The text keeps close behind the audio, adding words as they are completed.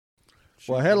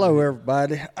Well, hello,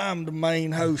 everybody. I'm the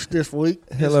main host this week.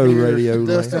 Hello, Radio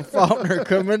Dustin Faulkner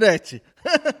coming at you.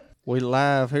 We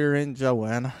live here in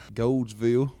Joanna.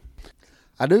 Goldsville.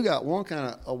 I do got one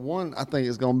kind of one. I think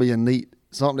it's going to be a neat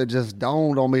something that just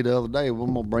dawned on me the other day. We're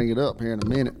going to bring it up here in a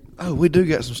minute. Oh, we do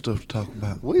got some stuff to talk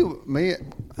about.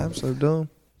 I'm so dumb.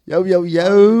 Yo. Oh, yeah,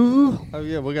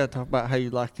 we got to talk about how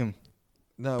you like him.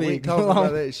 No, we ain't talking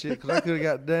about that shit because I could have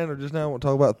got Daniel just now. I want to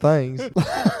talk about things.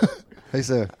 He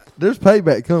said, "There's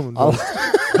payback coming."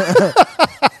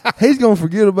 He's gonna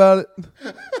forget about it.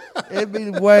 It'd be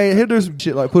the way he'll do some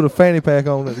shit like put a fanny pack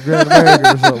on at the Grand American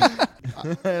or something.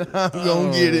 And I'm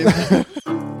gonna get him.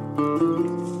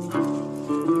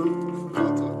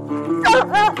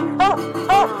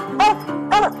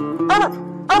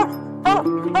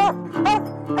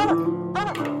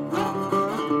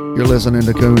 You're listening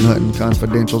to Coon Hunting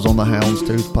Confidentials on the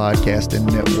Houndstooth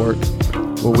Podcasting Network,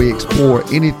 where we explore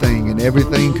anything and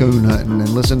everything coon hunting and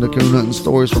listen to coon hunting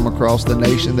stories from across the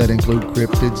nation that include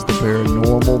cryptids, the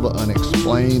paranormal, the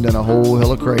unexplained, and a whole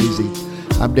hell of crazy.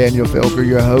 I'm Daniel Felker,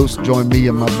 your host. Join me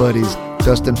and my buddies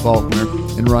Dustin Faulkner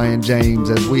and Ryan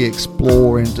James as we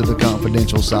explore into the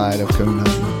confidential side of coon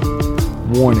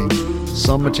hunting. Warning,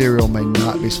 some material may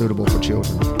not be suitable for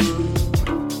children.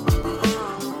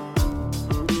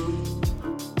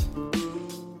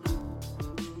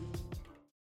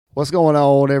 What's going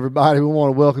on, everybody? We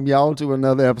want to welcome y'all to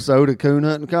another episode of Coon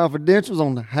Hunting Confidentials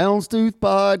on the Houndstooth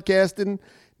Podcasting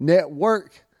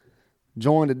Network.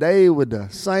 Joined today with the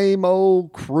same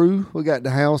old crew. We got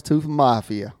the Houndstooth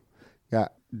Mafia.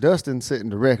 Got Dustin sitting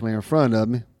directly in front of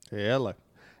me. Hello.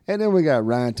 And then we got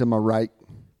Ryan to my right.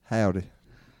 Howdy.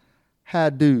 How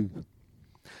do?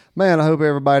 Man, I hope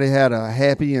everybody had a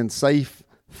happy and safe,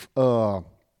 I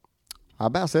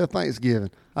about said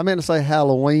Thanksgiving. I meant to say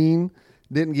Halloween.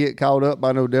 Didn't get caught up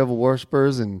by no devil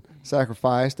worshippers and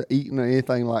sacrificed to eating or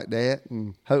anything like that.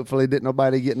 And hopefully didn't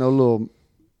nobody get no little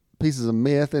pieces of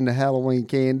meth in the Halloween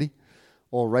candy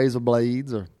or razor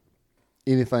blades or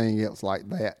anything else like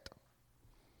that.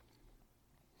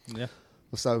 Yeah.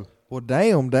 So, well,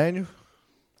 damn, Daniel.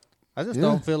 I just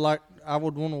don't feel like I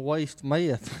would want to waste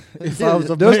meth. If I I was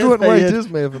a Dustin wouldn't waste head. his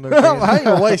meth on no I kids. ain't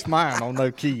going to waste mine on no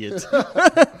kids.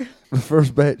 The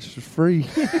first batch is free.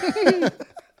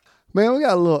 man, we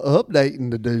got a little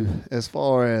updating to do as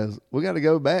far as we got to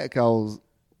go back because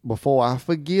before I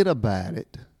forget about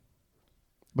it,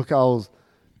 because,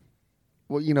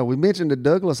 well, you know, we mentioned the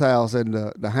Douglas house and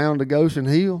the Hound of Goshen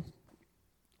Hill.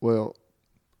 Well,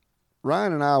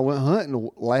 Ryan and I went hunting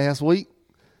last week.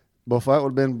 Before it would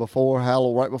have been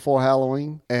right before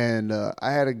Halloween, and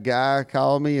I had a guy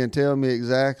call me and tell me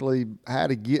exactly how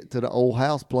to get to the old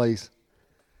house place.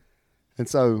 And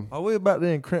so, are we about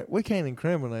to we can't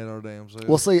incriminate our damn selves.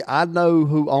 Well, see, I know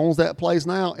who owns that place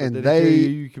now, and did they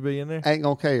you could be in there? Ain't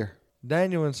gonna care.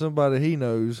 Daniel and somebody he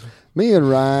knows. Me and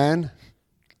Ryan,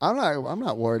 I'm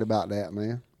not worried about that,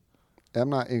 man. I'm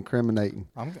not incriminating.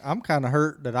 I'm kind of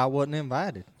hurt that I wasn't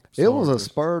invited. It was a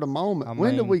spur of the moment.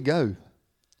 When did we go?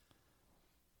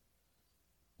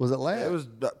 Was it last? It was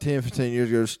about 10, 15 years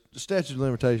ago. The statute of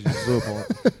limitations is up on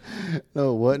it.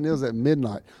 No, it wasn't. It was at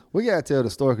midnight. We got to tell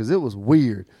the story because it was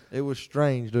weird. It was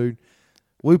strange, dude.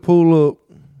 We pull up.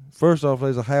 First off,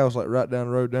 there's a house like right down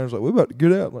the road. Dan's like, we about to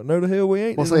get out. I'm like, no, the hell we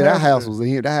ain't. Well, see, that house was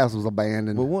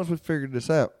abandoned. But once we figured this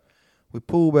out, we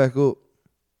pulled back up,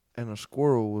 and a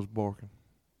squirrel was barking.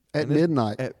 At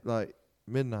midnight? At like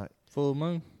midnight. Full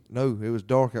moon? No, it was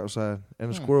dark outside,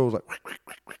 and the squirrel was like,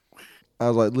 I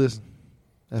was like, listen.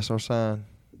 That's our sign.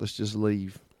 Let's just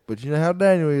leave. But you know how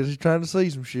Daniel is. He's trying to see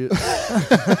some shit.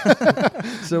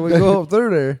 So we go up through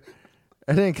there,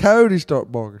 and then coyotes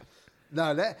start barking. You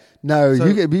got to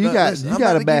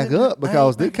back up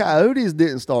because the coyotes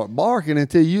didn't start barking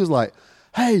until you was like,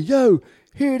 "Hey, yo,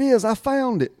 here it is. I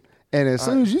found it." And as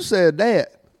soon as you said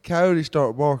that, coyotes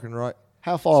start barking. Right?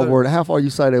 How far you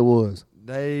say they was?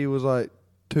 They was like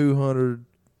 200,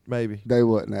 maybe. They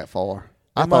wasn't that far.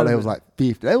 I thought they was like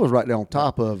 50. They was right there on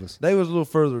top of us. They was a little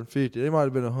further than 50. They might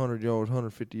have been 100 yards,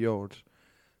 150 yards.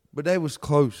 But they was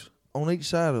close on each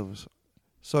side of us.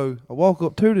 So I walk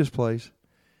up to this place,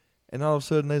 and all of a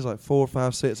sudden there's like 4 or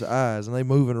 5 sets of eyes, and they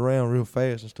moving around real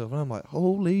fast and stuff. And I'm like,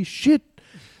 holy shit.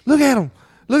 Look at them.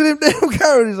 Look at them damn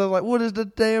coyotes. I was like, what is the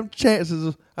damn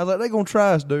chances? I was like, they going to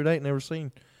try us, dude. I ain't never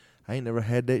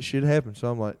had that shit happen. So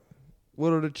I'm like,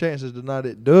 what are the chances the night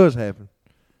it does happen?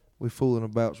 We fooling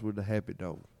about with the happy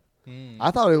dog. I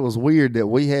thought it was weird that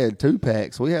we had 2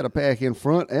 packs. We had a pack in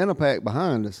front and a pack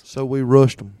behind us. So we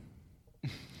rushed them.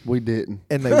 We didn't.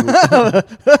 And they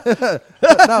were.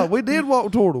 No, we did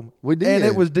walk toward them. We did. And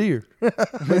it was deer.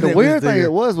 The weird thing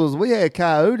it was we had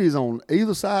coyotes on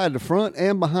either side, the front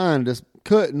and behind us,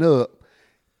 cutting up.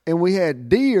 And we had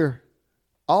deer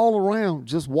all around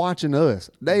just watching us.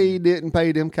 They didn't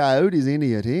pay them coyotes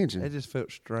any attention. It just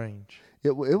felt strange.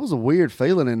 It was a weird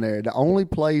feeling in there. The only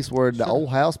place where the old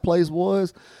house place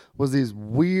was these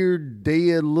weird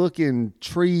dead looking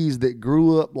trees that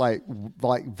grew up like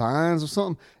vines or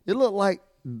something. It looked like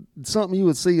something you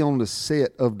would see on the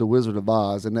set of The Wizard of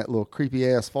Oz in that little creepy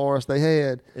ass forest they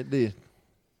had. It did.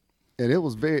 And it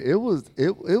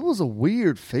was a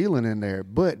weird feeling in there,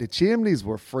 but the chimneys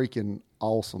were freaking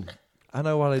awesome. I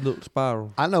know why they looked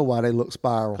spiral. I know why they look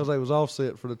spiral. Because they was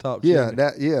offset for the top Yeah,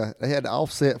 chimney. they had the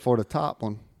offset for the top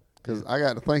one. Because I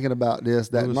got to thinking about this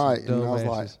that night, and I was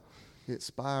like, it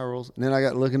spirals. And then I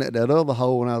got looking at that other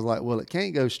hole, and I was like, well, it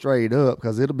can't go straight up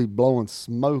because it'll be blowing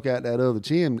smoke out that other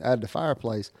chimney, out the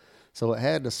fireplace. So it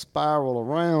had to spiral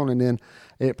around, and then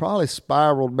it probably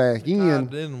spiraled back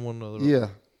in. In one another. Yeah.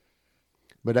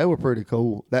 But they were pretty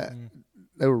cool. They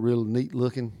were real neat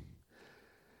looking.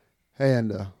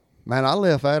 And man, I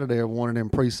left out of there one of them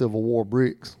pre-Civil War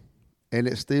bricks, and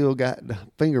it still got the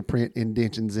fingerprint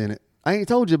indentions in it. I ain't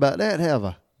told you about that, have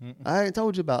I? I ain't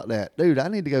told you about that. Dude, I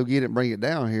need to go get it and bring it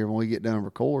down here when we get done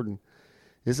recording.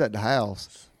 It's at the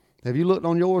house. Have you looked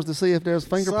on yours to see if there's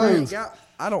fingerprints?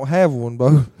 I don't have one,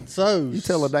 Bo. So You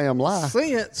tell a damn lie.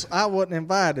 since I wasn't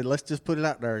invited, let's just put it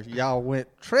out there. Y'all went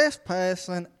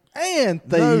trespassing and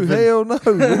No, thieving. hell no.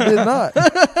 We did not.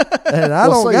 And I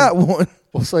Well, don't see, got one.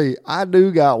 Well, see, I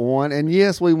do got one, and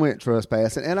yes, we went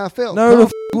trespassing, and I felt No,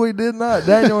 we did not.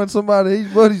 Daniel and somebody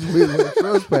his buddies with went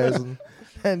trespassing.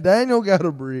 And Daniel got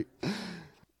a brick.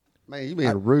 Man, you being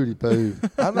a Rudy Poo.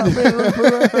 I'm not being rude for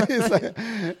that.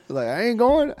 It's like, I ain't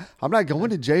going. I'm not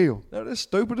going to jail. No, that's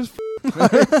stupid as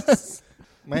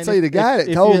Man, See, the guy that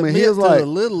if told you me, he admit was to like- the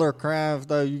littler crimes,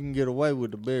 though, you can get away with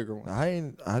the bigger one. I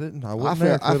wouldn't I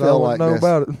there, feel but I like wouldn't know that's-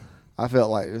 about it. I felt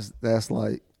like that's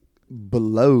like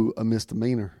below a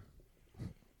misdemeanor.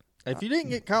 If you didn't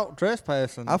get caught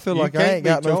trespassing, I feel you like I can't ain't be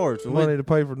got no charged with- money to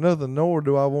pay for nothing, nor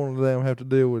do I want to damn have to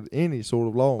deal with any sort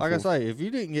of law Like I enforcement. say, if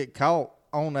you didn't get caught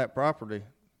on that property,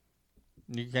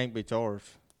 you can't be charged.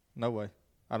 No way.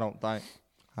 I don't think.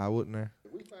 I wouldn't there.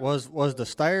 Was the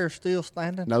stairs still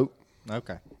standing? Nope,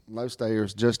 Okay. no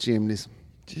stairs, just chimneys.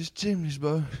 Just chimneys,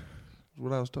 Bo. That's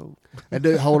what I was told. And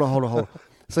dude, hold on.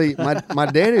 See, my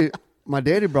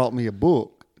daddy brought me a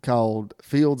book called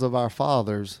Fields of Our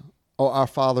Fathers, or Our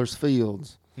Father's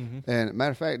Fields. Mm-hmm. And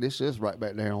matter of fact, this is right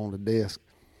back there on the desk.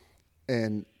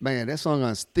 And man, that song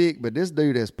on thick, but this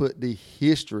dude has put the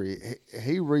history.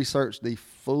 He researched the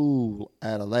fool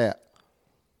out of that.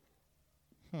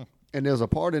 And there's a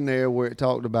part in there where it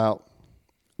talked about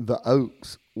the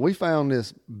oaks. We found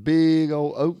this big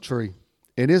old oak tree,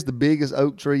 and it's the biggest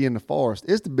oak tree in the forest.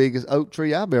 It's the biggest oak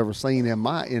tree I've ever seen in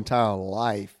my entire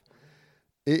life.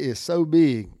 It is so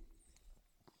big.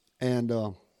 And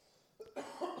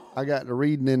I got to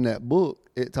reading in that book,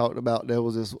 it talked about there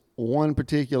was this one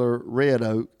particular red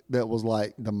oak that was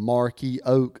like the marquee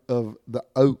oak of the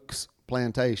Oaks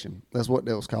plantation. That's what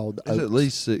that was called. The It's Oaks. at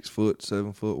least 6 foot,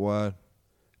 7 foot wide.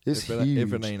 It's if huge.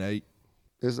 If it ain't 8.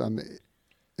 Is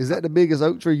that the biggest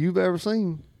oak tree you've ever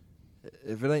seen?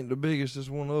 If it ain't the biggest, it's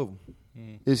one of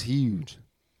them. It's huge.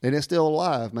 And it's still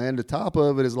alive, man. The top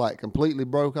of it is like completely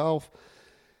broke off.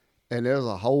 And there's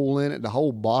a hole in it. The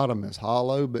whole bottom is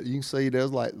hollow, but you can see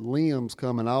there's like limbs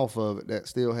coming off of it that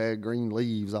still had green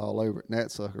leaves all over it. And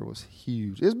that sucker was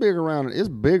huge. It's bigger around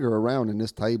than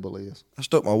this table is. I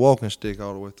stuck my walking stick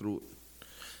all the way through it.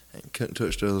 And couldn't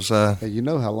touch the other side. And you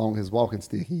know how long his walking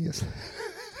stick is.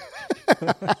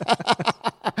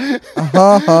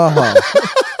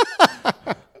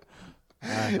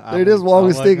 Dude, this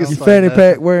walking stick is You fanny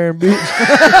pack wearing bitch.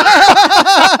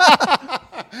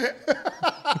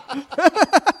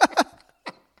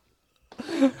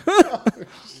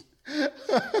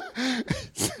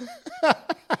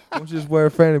 Why don't you just wear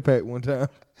a fanny pack one time?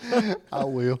 I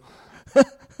will.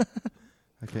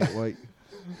 I can't wait.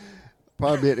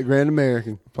 Probably be at the Grand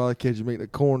American. Probably catch you eating a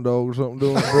corn dog or something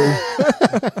doing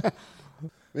it, bro.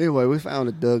 Anyway, we found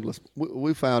a Douglas.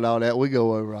 We found all that. We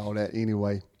go over all that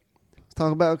anyway. Let's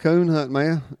talk about coon hunt,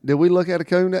 man. Did we look at a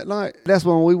coon that night? That's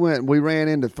when we went. We ran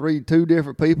into two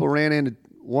different people. Ran into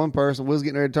one person. We was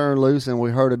getting ready to turn loose, and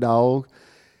we heard a dog.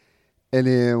 And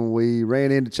then we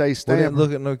ran into Chase We Stamper. didn't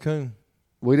look at no coon.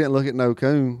 We didn't look at no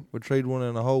coon. We treed one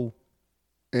in a hole.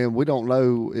 And we don't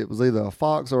know it was either a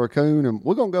fox or a coon. And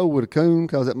we're going to go with a coon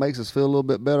because it makes us feel a little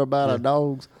bit better about our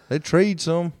dogs. They treed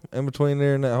some in between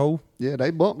there and that hole. Yeah,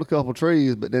 they bumped a couple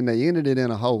trees, but then they ended it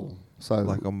in a hole. So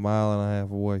Like a mile and a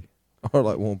half away. Or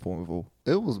like 1.4.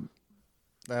 it was.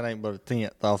 That ain't but a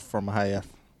tenth off from a half.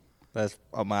 That's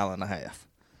a mile and a half.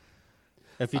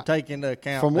 If you take into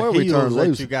account From the where we hills turned that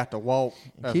loose. you got to walk,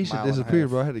 that's a Keisha mile and a disappeared, half.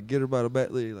 bro. I had to get her by the back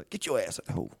leg. Like, get your ass at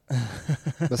the hole.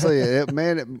 But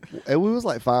see, we was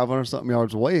like 500 something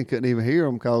yards away and couldn't even hear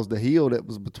them because the hill that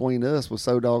was between us was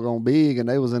so doggone big, and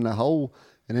they was in the hole,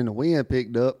 and then the wind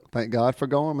picked up. Thank God for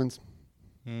Garmin's.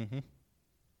 Mm-hmm.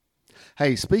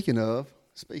 Hey, speaking of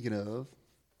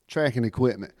tracking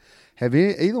equipment, have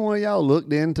either one of y'all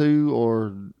looked into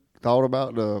or thought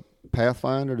about the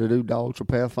Pathfinder, the new Ultra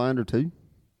Pathfinder 2?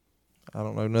 I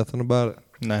don't know nothing about it.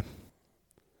 No.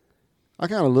 I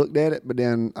kind of looked at it, but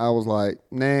then I was like,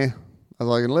 nah. I was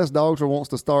like, unless Ultra wants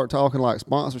to start talking like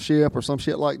sponsorship or some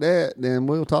shit like that, then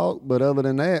we'll talk. But other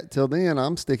than that, till then,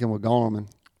 I'm sticking with Garmin.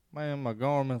 Man, my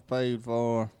Garmin's paid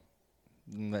for.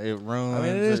 It runs. I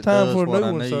mean, it is it time does for a what new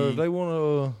I one. So if need. they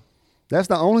want That's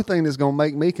the only thing that's going to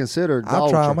make me consider to, I'll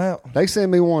Ultra. try them out. They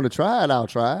send me one to try it, I'll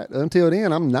try it. Until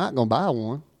then, I'm not going to buy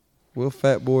one. We'll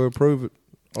fat boy approve it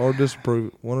or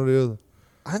disapprove it. One or the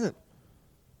other.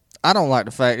 I don't like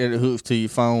the fact that it hooks to your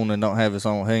phone and don't have its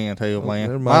own handheld, never man.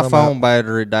 mind, My I'm phone out.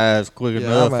 battery dies quick Yeah,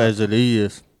 enough I'm out. as it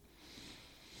is.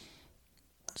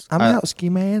 I'm out, ski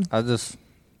man. I'm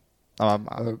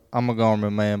a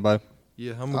Garmin man, bro.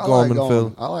 Yeah, I'm a I Garmin like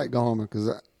fella. I like Garmin because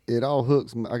it all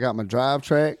hooks. I got my drive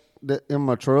track in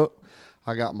my truck.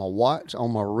 I got my watch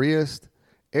on my wrist.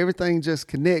 Everything just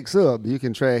connects up. You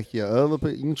can track you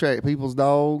can track people's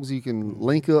dogs. You can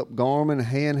link up Garmin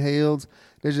handhelds.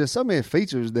 There's just so many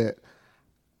features that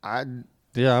I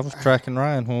was tracking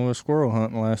Ryan when we were squirrel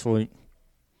hunting last week.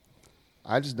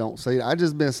 I just don't see it. I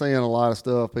just been seeing a lot of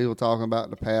stuff. People talking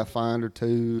about the Pathfinder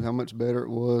 2, how much better it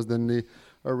was than the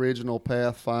original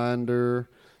Pathfinder,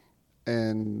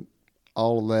 and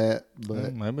all of that.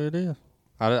 But Maybe it is.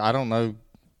 I don't know.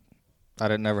 I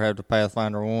didn't never have the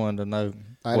Pathfinder 1 to know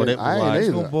I what didn't- it I was ain't like. It's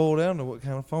either. going to boil down to what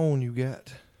kind of phone you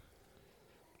got.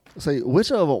 see,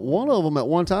 which of them? One of them at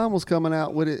one time was coming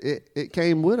out with it. It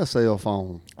came with a cell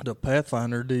phone. The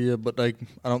Pathfinder did, but I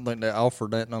don't think they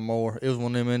offered that no more. It was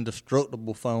one of them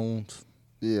indestructible phones.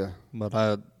 Yeah, But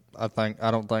I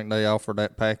don't think they offer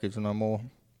that package no more.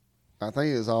 I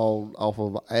think it's all off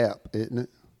of an app, isn't it?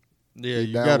 Yeah, You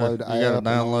you gotta download the app and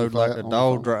download on the like the phone.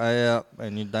 Doldra app,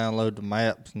 and you download the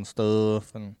maps and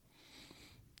stuff, and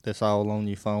that's all on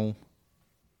your phone.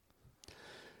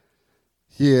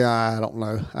 Yeah, I don't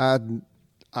know. I'm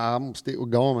gonna stick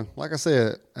with Garmin. Like I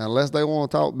said, unless they want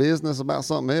to talk business about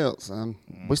something else,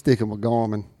 we sticking with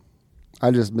Garmin.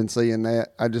 I just been seeing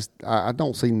that. I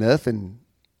don't see nothing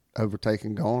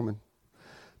overtaking Garmin.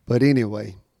 But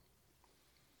anyway,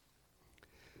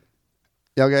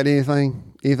 y'all got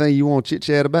anything you want to chit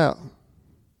chat about?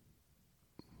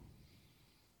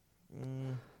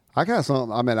 I got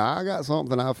something. I mean, I got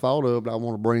something I've thought of that I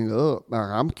want to bring up.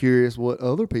 I'm curious what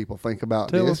other people think about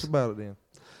Tell this. us about it then.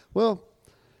 Well,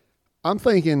 I'm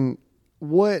thinking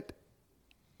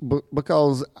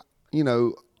because, you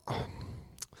know,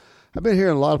 I've been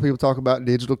hearing a lot of people talk about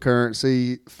digital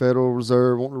currency, Federal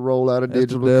Reserve wanting to roll out a That's the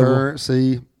digital devil.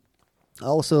 currency,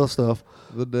 all this other stuff.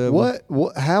 The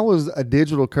devil. How is a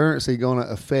digital currency going to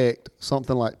affect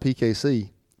something like PKC?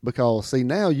 Because, see,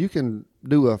 now you can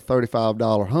do a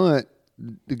 $35 hunt.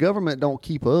 The government don't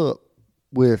keep up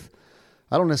with,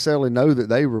 I don't necessarily know that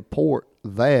they report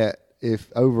that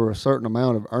if over a certain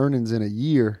amount of earnings in a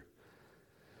year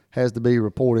has to be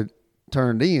reported,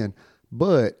 turned in.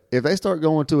 But if they start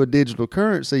going to a digital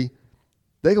currency,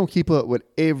 they're going to keep up with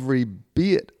every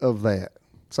bit of that.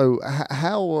 So I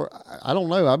don't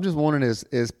know. I'm just wondering, is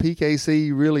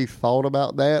PKC really thought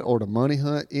about that, or the money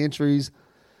hunt entries?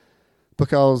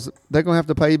 Because they're going to have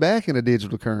to pay back in a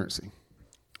digital currency.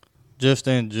 Just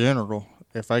in general,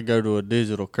 if they go to a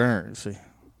digital currency,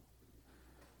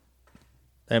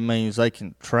 that means they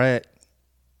can track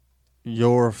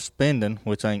your spending,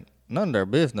 which ain't none of their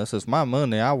business. It's my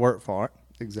money. I work for it.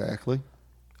 Exactly.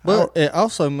 But it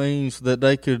also means that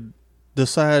they could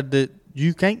decide that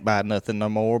you can't buy nothing no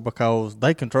more because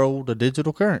they control the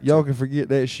digital currency. Y'all can forget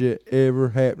that shit ever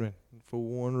happening for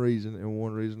one reason and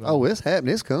one reason Oh, only. it's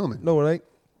happening. It's coming. No, it ain't.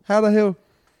 How the hell?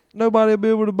 Nobody will be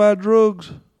able to buy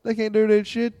drugs. They can't do that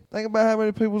shit. Think about how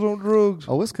many people's on drugs.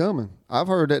 Oh, it's coming. I've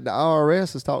heard that the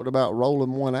IRS has talked about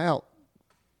rolling one out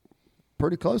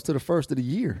pretty close to the first of the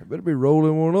year. Better be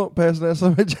rolling one up, passing that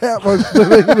so much out. Most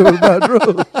people ain't gonna be able to buy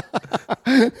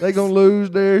drugs. They gonna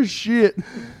lose their shit.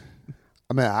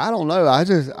 I mean, I don't know. I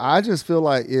just feel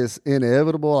like it's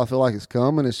inevitable. I feel like it's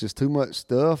coming. It's just too much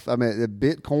stuff. I mean, the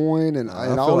Bitcoin and I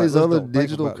all feel like these let's other don't think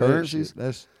digital about that currencies.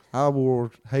 shit. I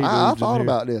wore hey I dudes in thought here.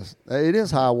 about this. It is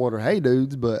high water, hey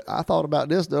dudes, but I thought about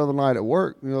this the other night at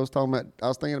work. You know, I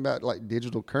was thinking about like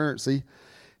digital currency,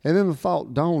 and then the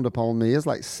thought dawned upon me. It's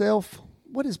like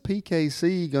what is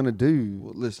PKC gonna do?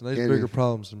 Well, listen, there's And bigger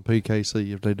problems than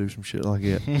PKC if they do some shit like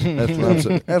that. That's what I'm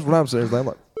saying. That's what I'm saying. I'm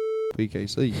like,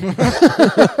 PKC.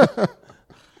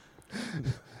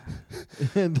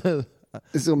 And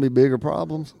It's gonna be bigger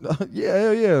problems. yeah,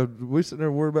 hell yeah. We sitting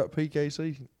there worried about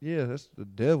PKC. Yeah, that's the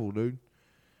devil, dude.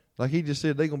 Like he just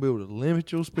said, they gonna be able to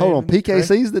limit your spending. Hold on,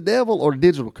 PKC's the devil or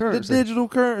digital The currency? digital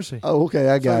currency. Oh, okay,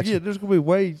 I got So, you. yeah, there's gonna be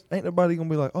ways. Ain't nobody gonna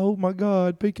be like, oh my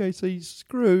God, PKC's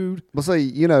screwed. But see,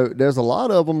 you know, there's a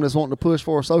lot of them that's wanting to push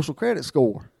for a social credit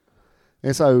score,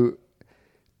 and so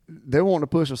they're wanting to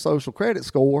push a social credit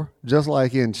score just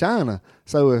like in China.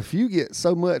 So if you get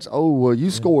so much, you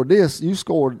scored this, you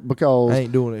scored because I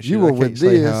ain't doing that shit. you were I can't with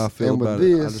say this how I feel and with about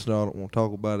it. I this. just know I don't want to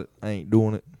talk about it. I ain't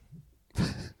doing it.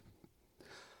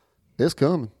 It's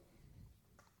coming.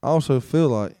 I also feel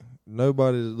like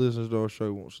nobody that listens to our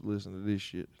show wants to listen to this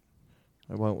shit.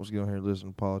 Nobody wants to get on here and listen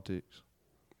to politics.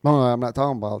 No, I'm not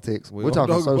talking politics. We We're don't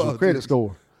talking talk social politics. credit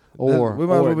score or We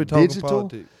might as well be talking digital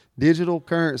politics. digital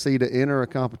currency to enter a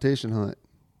competition hunt.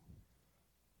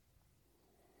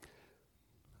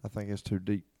 I think it's too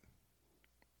deep.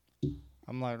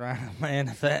 I'm like, right, man,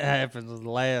 if that happens, the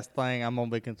last thing I'm going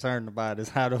to be concerned about is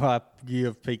how do I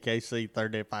give PKC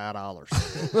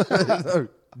 $35? No,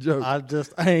 joke. I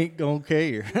just ain't going to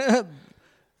care.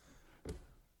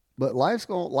 But life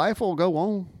will go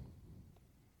on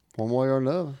one way or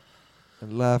another.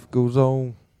 And life goes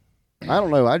on. I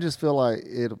don't know. I just feel like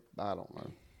I don't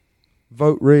know.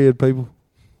 Vote red, people.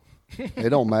 It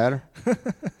don't matter.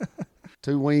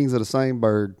 Two wings of the same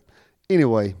bird.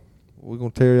 Anyway, We're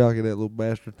going to teriyaki that little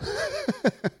bastard.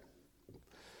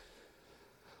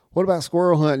 what about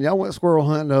squirrel hunting? Y'all went squirrel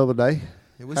hunting the other day.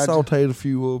 Yeah, we How'd sauteed a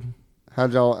few of them.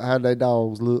 How'd they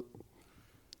dogs look?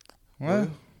 Well,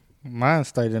 mine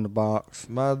stayed in the box.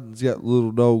 Mine's got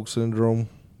little dog syndrome.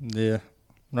 Yeah.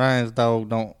 Ryan's dog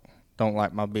don't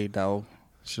like my big dog.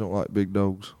 She don't like big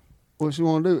dogs. What you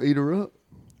want to do? Eat her up?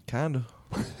 Kind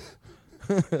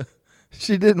of.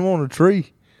 She didn't want a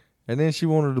tree. And then she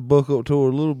wanted to buck up to her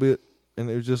a little bit. And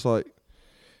it was just like,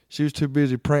 she was too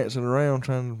busy prancing around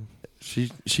trying to,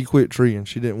 she quit treeing.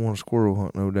 She didn't want a squirrel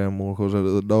hunt no damn more because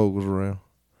the dog was around.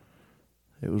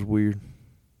 It was weird.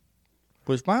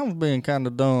 Which mine was being kind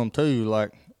of dumb, too.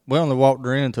 Like, we only walked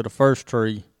her into the first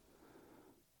tree.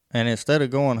 And instead of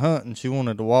going hunting, she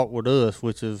wanted to walk with us,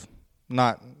 which is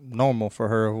not normal for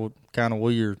her, kind of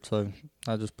weird. So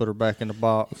I just put her back in the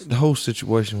box. The whole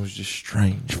situation was just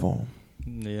strange for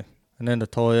him. Yeah. And then the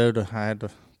Toyota, I had to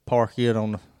park it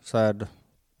on the side of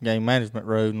the game management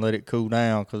road and let it cool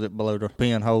down because it blew the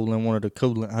pinhole in one of the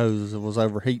coolant hoses that was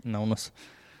overheating on us.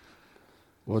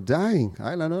 Well, dang.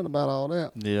 I ain't know nothing about all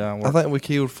that. Yeah. I think we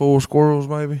killed 4 squirrels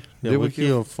maybe. Yeah, Did we kill?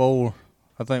 killed 4.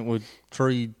 I think we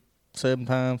treed 7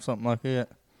 times, something like that.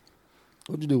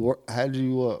 What'd you do?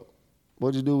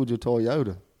 What'd you do with your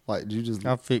Toyota? Like, did you just...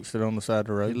 I fixed it on the side of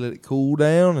the We road. let it cool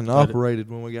down and Let it- operated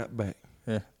when we got back.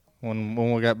 Yeah. When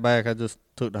we got back, I just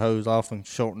took the hose off and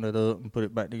shortened it up and put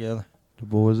it back together. The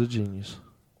boy's a genius.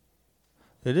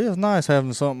 It is nice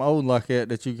having something old like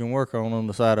that you can work on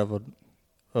the side of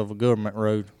a government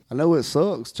road. I know it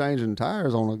sucks changing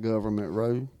tires on a government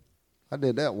road. I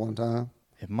did that one time.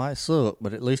 It might suck,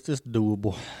 but at least it's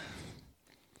doable.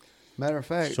 Matter of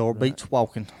fact, Sure beats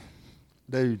walking.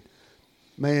 dude,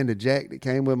 man, the jack that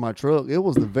came with my truck, it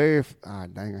was the very...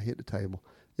 dang, I hit the table.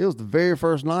 It was the very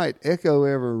first night Echo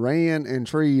ever ran and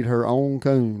treed her own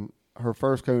coon, her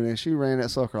first coon, and she ran that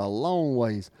sucker a long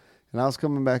ways. And I was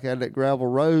coming back out that gravel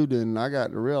road, and I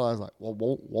got to realize, like,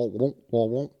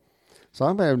 whoa. So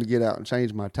I'm having to get out and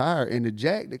change my tire. And the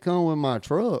jack that come with my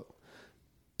truck,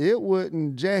 it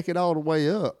wouldn't jack it all the way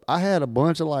up. I had a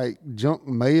bunch of, like, junk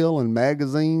mail and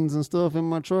magazines and stuff in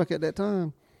my truck at that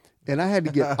time. And I had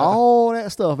to get all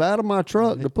that stuff out of my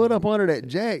truck to put up under that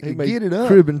jack to get it up.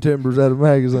 Cribbing timbers out of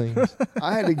magazines.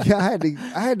 I had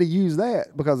to use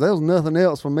that because there was nothing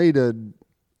else for me to.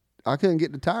 I couldn't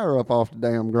get the tire up off the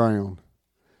damn ground.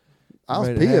 I was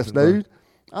made it pissed, happen, bro. dude.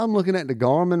 I'm looking at the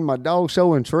Garmin, my dog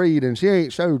showing treed, and she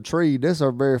ain't showed treed. This is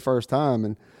her very first time,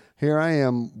 and here I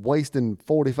am wasting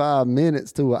 45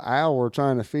 minutes to an hour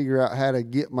trying to figure out how to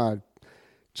get my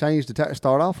change the tire.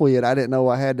 Start off with, I didn't know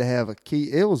I had to have a key.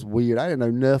 It was weird. I didn't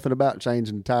know nothing about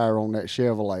changing the tire on that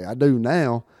Chevrolet. I do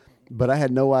now, but I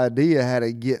had no idea how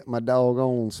to get my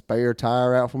doggone spare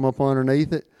tire out from up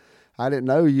underneath it. I didn't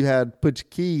know you had to put your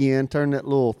key in, turn that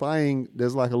little thing.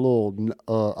 There's like a little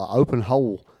open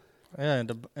hole. Yeah, in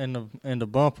the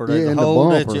bumper, Yeah, there's in a the hole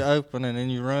that bumper. you open, and then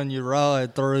you run your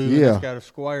rod through. Yeah. And it's got a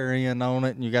square end on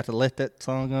it, and you got to let that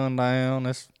sun gun down.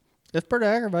 It's pretty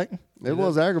aggravating. It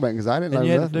was aggravating because I didn't know And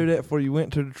you had nothing. to do that before you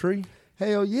went to the tree?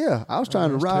 Hell yeah. I was trying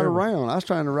to that's ride terrible. around. I was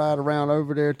trying to ride around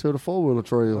over there to the 4-wheeler I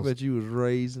trails. bet you was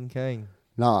raising cane.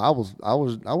 No, I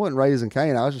wasn't raising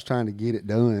cane. I was just trying to get it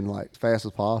done like as fast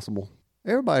as possible.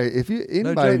 Everybody, if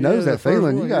anybody joke, knows yeah, that the first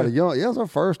feeling, one, you got yeah. a young. Yeah, it was her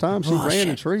first time she ran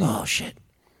a tree. Oh, shit.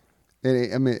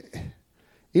 And I mean,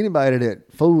 anybody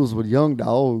that fools with young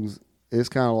dogs, it's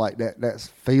kind of like that. That's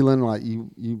feeling like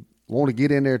you want to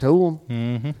get in there to them,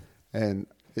 Mm-hmm. and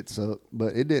it sucked.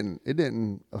 But it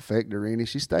didn't affect her any.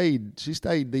 She stayed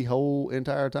the whole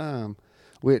entire time,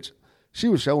 which she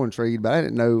was showing treed, but I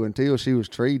didn't know until she was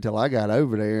treed till I got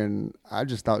over there, and I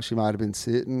just thought she might have been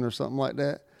sitting or something like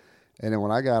that. And then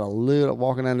when I got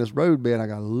walking down this road bed, I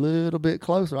got a little bit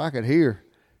closer. I could hear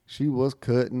she was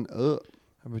cutting up.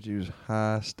 I bet you was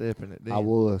high stepping it. I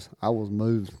was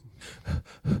moving.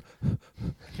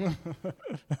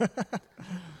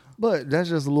 But that's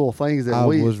just the little things that I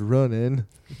we was running.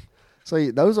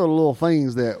 see. Those are the little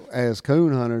things that, as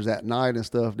coon hunters at night and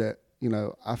stuff, that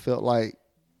I felt like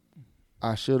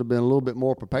I should have been a little bit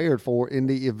more prepared for in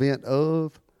the event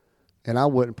of, and I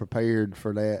wasn't prepared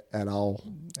for that at all.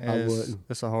 I wasn't.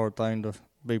 It's a hard thing to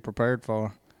be prepared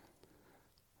for.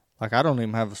 Like, I don't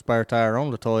even have a spare tire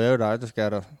on the Toyota. I just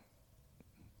got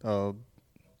a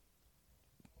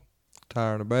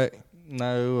Tire in the back.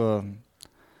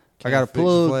 I got a fix a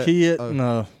plug flat? kit. Oh.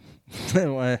 No,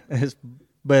 anyway, it's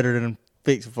better than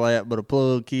fix a flat, but a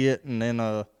plug kit and then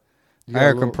a You got a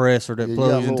air little- compressor that yeah, you got a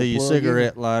plugs into little your plug in it?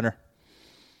 cigarette lighter.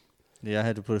 Yeah, I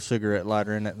had to put a cigarette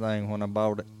lighter in that thing when I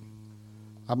bought it.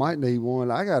 I might need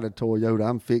one. I got a Toyota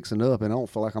I'm fixing up, and I don't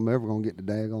feel like I'm ever gonna get the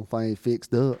daggone thing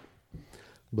fixed up.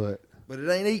 But But it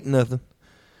ain't eating nothing.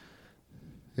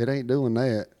 it ain't doing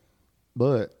that.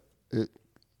 But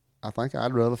I think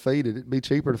I'd rather feed it. It'd be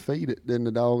cheaper to feed it than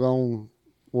the doggone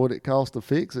what it costs to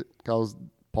fix it, because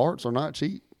parts are not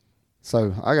cheap.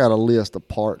 So I got a list of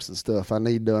parts and stuff I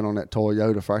need done on that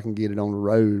Toyota if I can get it on the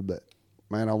road. But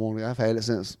man, I've had it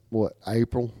since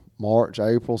March,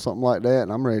 April, something like that,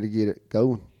 and I'm ready to get it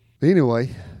going. Anyway,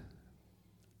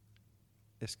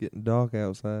 It's getting dark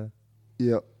outside.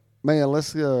 yep. Man,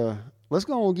 let's go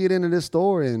and get into this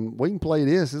story, and we can play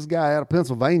this. This guy out of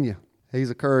Pennsylvania, he's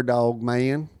a cur dog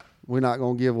man. We're not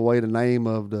going to give away the name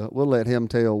of we'll let him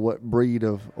tell what breed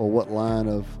of or what line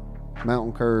of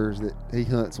mountain curs that he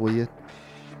hunts with.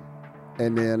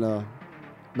 And then,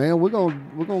 man, we're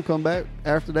gonna come back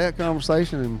after that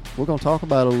conversation, and we're going to talk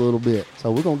about it a little bit.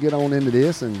 So we're going to get on into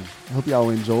this, and I hope y'all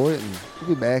enjoy it, and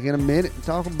we'll be back in a minute and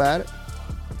talk about it.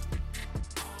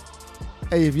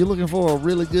 Hey, if you're looking for a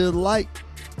really good light,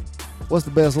 what's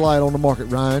the best light on the market,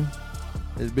 Ryan?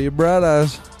 It'd be a Bright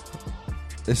Eyes.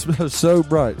 It's so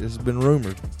bright. It's been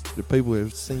rumored that people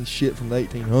have seen shit from the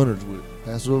 1800s with it.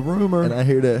 That's a rumor. And I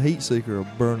hear that heat seeker will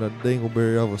burn a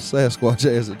dingleberry off a Sasquatch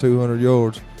ass at 200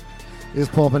 yards. It's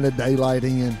pumping the daylight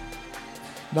in.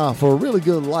 Now, for a really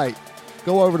good light,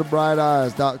 go over to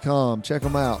brighteyes.com. Check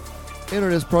them out. Enter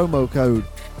this promo code,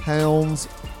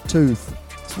 Houndstooth.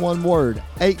 It's one word,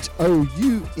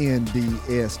 HOUNDSTOOTH.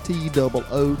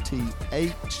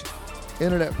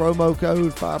 Enter that promo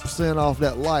code, 5% off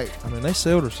that light. I mean, they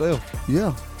sell themselves.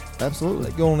 Yeah,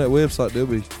 absolutely. They go on that website, they'll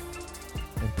be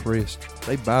impressed.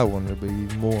 They buy one, they'll be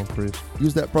even more impressed.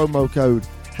 Use that promo code,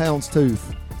 Houndstooth.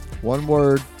 One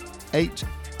word, HOUNDSTOOTH.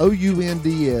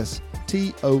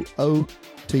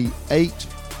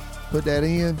 Put that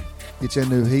in, get you a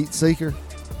new heat seeker.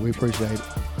 We appreciate it.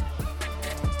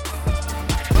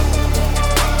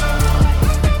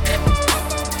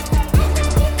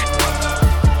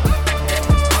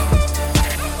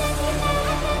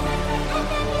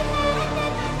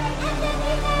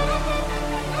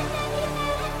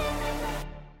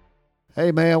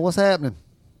 Hey man, what's happening?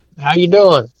 How you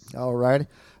doing? All righty.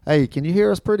 Hey, can you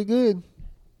hear us pretty good?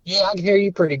 Yeah, I can hear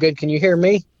you pretty good. Can you hear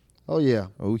me? Oh yeah.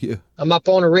 Oh, yeah. I'm up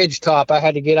on a ridge top. I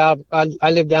had to get out.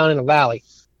 I live down in a valley.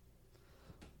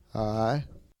 All right.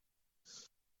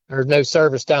 There's no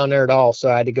service down there at all,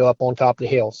 so I had to go up on top of the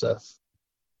hill. So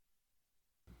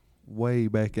Way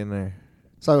back in there.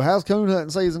 So how's coon hunting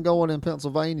season going in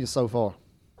Pennsylvania so far?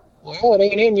 well, it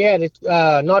ain't in yet. It's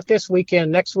not this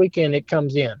weekend. Next weekend it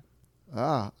comes in.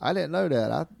 Ah, I didn't know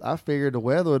that. I figured the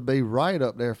weather would be right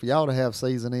up there for y'all to have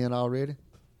season in already.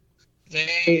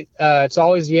 It's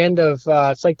always the end of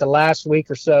it's like the last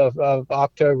week or so of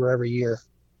October every year.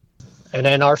 And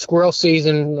then our squirrel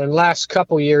season in the last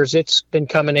couple years, it's been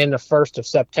coming in the 1st of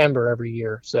September every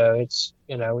year. So it's,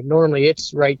 normally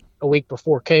it's right a week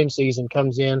before coon season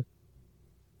comes in.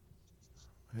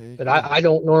 But I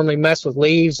don't normally mess with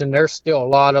leaves, and there's still a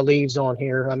lot of leaves on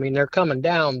here. I mean, they're coming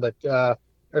down, but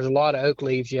there's a lot of oak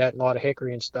leaves yet, and a lot of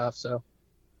hickory and stuff. So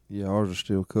Yeah, ours are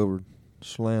still covered.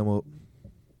 Slam up.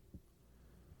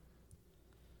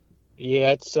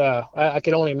 yeah, it's I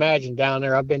can only imagine down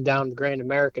there. I've been down to Grand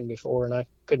American before, and I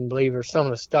couldn't believe there's some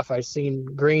of the stuff I seen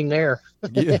green there.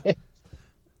 Yeah.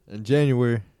 In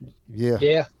January. Yeah.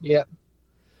 Yeah.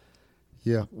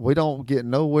 Yeah. We don't get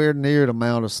nowhere near the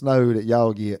amount of snow that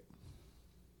y'all get.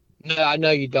 No, I know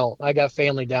you don't. I got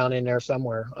family down in there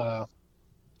somewhere. I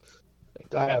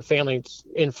have family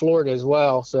in Florida as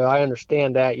well, so I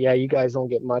understand that. Yeah, you guys don't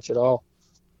get much at all.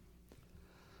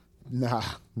 Nah,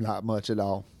 not much at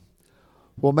all.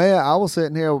 Well, man, I was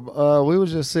sitting here. We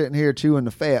was just sitting here chewing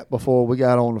the fat before we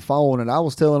got on the phone, and I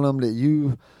was telling them that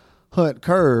you hunt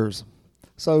curs.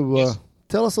 So Yes.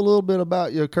 tell us a little bit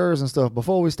about your curs and stuff.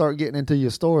 Before we start getting into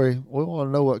your story, we want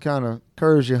to know what kind of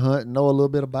curs you hunt and know a little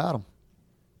bit about them.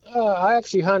 I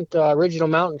actually hunt original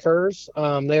mountain curs.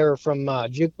 They're from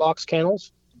Jukebox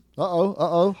Kennels.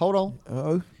 Hold on.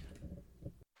 Uh-oh.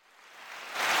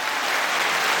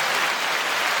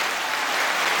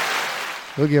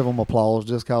 We'll give them applause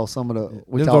just cause some of the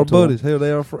we Them's talked our to 'em. buddies. Hell,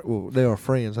 they are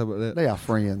friends. How about that? They are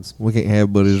friends. We can't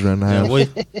have buddies around the house.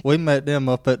 Yeah, we met them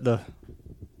up at the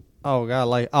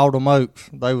like Autumn Oaks.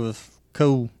 They was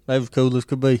cool. They was cool as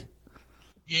could be.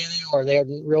 Yeah, they are. They're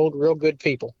real good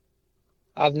people.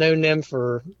 I've known them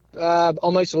for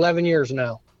almost 11 years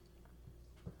now.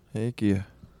 Heck yeah.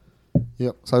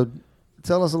 Yep. So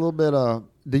tell us a little bit.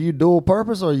 Do you dual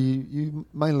purpose or you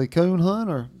mainly coon hunt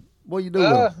or what you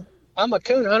do? I'm a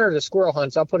coon hunter to squirrel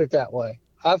hunts. I'll put it that way.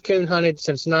 I've coon hunted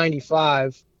since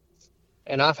 '95,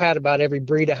 and I've had about every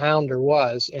breed of hound there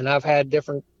was, and I've had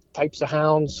different types of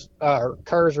hounds or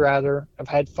curs rather. I've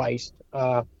had feist,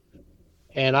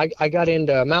 and I got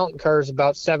into mountain curs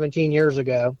about 17 years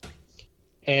ago,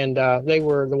 and they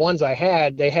were the ones I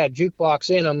had. They had jukebox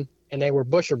in them, and they were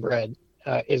busher bred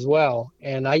as well,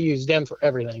 and I used them for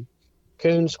everything: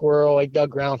 coon, squirrel, they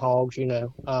dug groundhogs,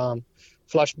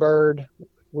 flush bird.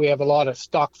 We have a lot of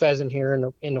stock pheasant here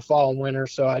in the fall and winter,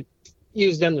 so I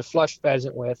use them to flush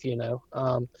pheasant with,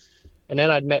 And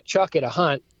then I'd met Chuck at a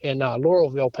hunt in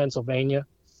Laurelville, Pennsylvania,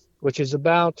 which is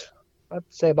I'd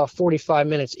say about 45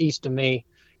 minutes east of me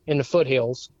in the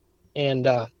foothills. And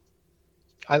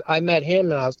I met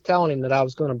him, and I was telling him that I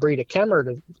was going to breed a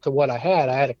Kemmer to what I had.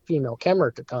 I had a female Kemmer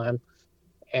at the time,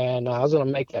 and I was going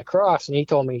to make that cross. And he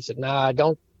told me, he said, "Nah,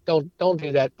 don't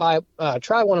do that.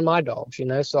 Try one of my dogs,"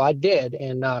 So I did,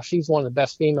 and she's one of the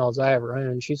best females I ever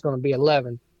owned. She's going to be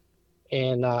 11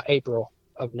 in April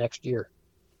of next year.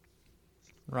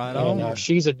 Right And on.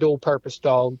 she's a dual-purpose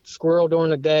dog. Squirrel during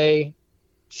the day.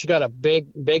 She got a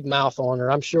big mouth on her.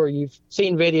 I'm sure you've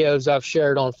seen videos I've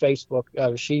shared on Facebook.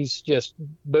 She's just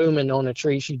booming on the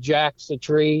tree. She jacks the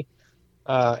tree.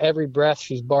 Every breath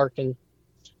she's barking.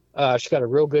 She's got a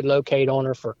real good locate on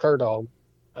her for a cur dog.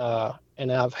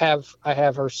 And I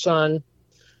have her son.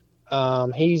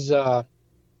 He's going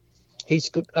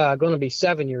to be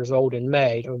 7 years old in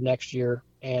May of next year,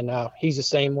 and he's the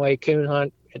same way. Coon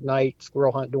hunt at night,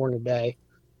 squirrel hunt during the day.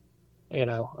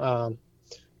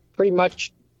 Pretty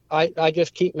much, I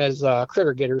just keep them as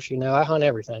critter getters. I hunt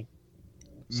everything.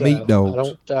 So Meat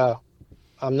dogs.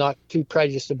 I'm not too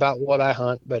prejudiced about what I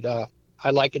hunt, but I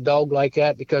like a dog like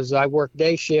that because I work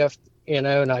day shift. And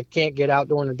I can't get out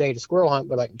during the day to squirrel hunt,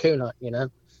 but I can coon hunt, And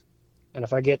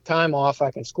if I get time off,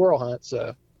 I can squirrel hunt.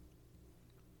 So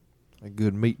A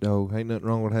good meat dog. Ain't nothing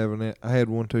wrong with having that. I had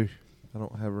one too. I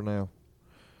don't have her now.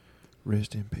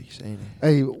 Rest in peace, Annie.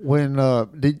 Hey, when how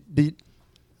do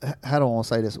I want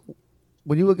to say this?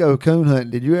 When you would go coon hunting,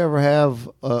 did you ever have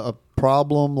a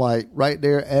problem like right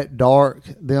there at dark,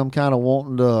 them kind of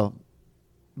wanting to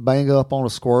bang up on a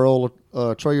squirrel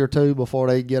a tree or two before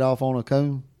they get off on a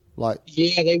coon?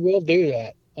 yeah, they will do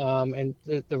that. And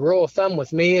the rule of thumb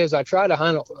with me is I try to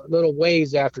hunt a little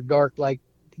ways after dark. Like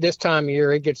this time of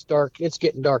year, it gets dark. It's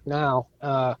getting dark now.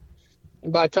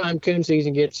 And by the time coon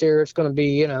season gets here, it's going to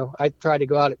be, I try to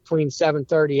go out at between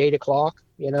 7:30, 8 o'clock.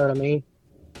 You know what I mean?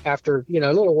 After, a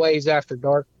little ways after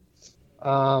dark.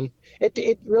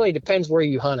 It really depends where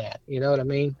you hunt at. You know what I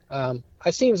mean?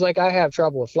 It seems like I have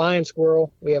trouble with flying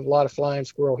squirrel. We have a lot of flying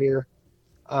squirrel here.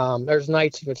 There's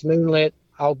nights if it's moonlit,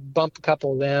 I'll bump a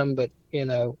couple of them, but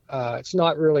it's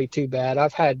not really too bad.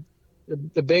 I've had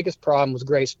the biggest problem was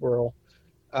gray squirrel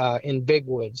in big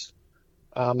woods.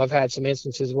 I've had some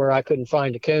instances where I couldn't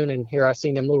find a coon, and here I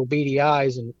seen them little beady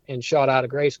eyes and shot out a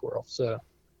gray squirrel. So,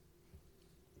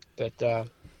 but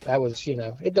that was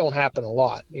it don't happen a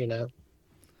lot. Yeah,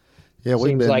 we've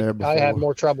Seems been like there before. I have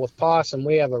more trouble with possum.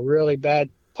 We have a really bad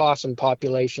possum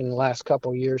population the last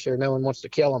couple of years here. No one wants to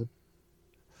kill them,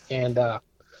 and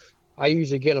I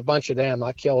usually get a bunch of them.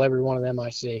 I kill every one of them I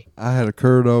see. I had a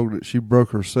cur dog that she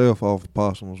broke herself off of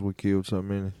possums. We killed so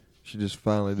many. She just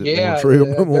finally didn't want to treat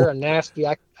them no they're more. a nasty.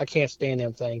 I can't stand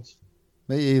them things.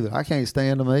 Me either. I can't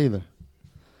stand them either.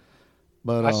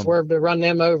 But I swerve to run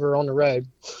them over on the road.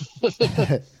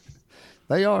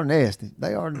 they are nasty.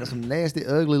 They are some nasty,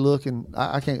 ugly looking.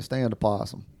 I can't stand a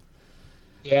possum.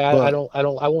 Yeah, But-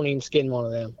 I won't even skin one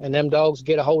of them. And them dogs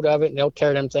get a hold of it and they'll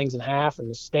tear them things in half and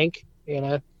they stink, you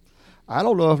know. I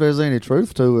don't know if there's any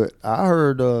truth to it. I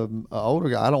heard an older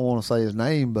guy, I don't want to say his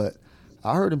name, but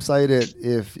I heard him say that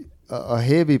if a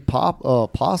heavy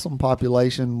possum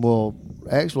population will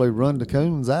actually run the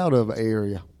coons out of an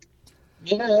area.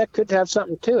 Yeah, that could have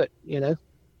something to it, you know.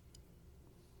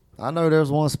 I know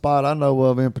there's one spot I know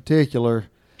of in particular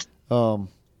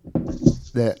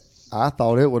that I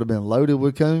thought it would have been loaded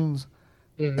with coons,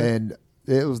 and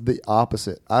it was the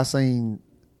opposite. I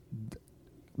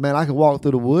could walk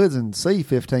through the woods and see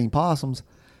 15 possums,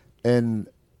 and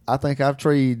I think I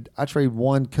treed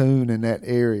one coon in that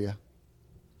area.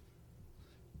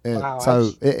 And Wow,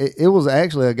 so it was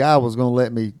actually a guy was going to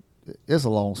let me. It's a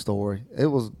long story. It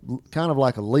was kind of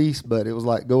like a lease, but it was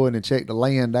like go in and check the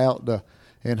land out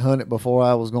and hunt it before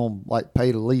I was going to like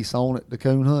pay the lease on it, the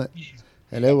coon hunt.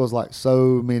 And there was like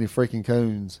so many freaking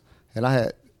coons. And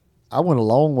I went a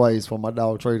long ways for my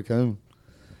dog treat a coon.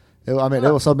 There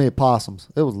was so many possums.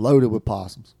 It was loaded with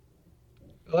possums.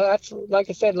 Well, that's like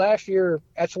I said last year.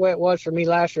 That's the way it was for me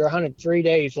last year. I hunted 3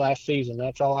 days last season.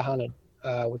 That's all I hunted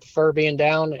with the fur being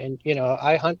down. And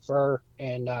I hunt fur,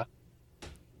 and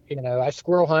I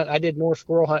squirrel hunt. I did more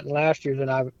squirrel hunting last year than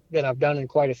I've done in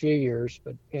quite a few years.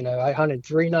 But I hunted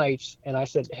 3 nights, and I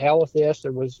said, hell with this.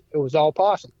 It was all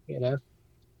possum,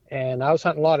 And I was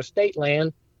hunting a lot of state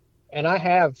land, and I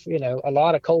have a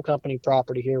lot of coal company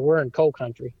property here. We're in coal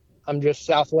country. I'm just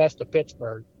southwest of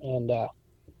Pittsburgh, and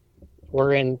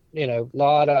we're in a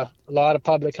lot of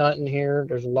public hunting here.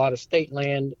 There's a lot of state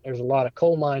land. There's a lot of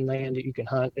coal mine land that you can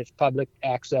hunt. It's public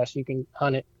access. You can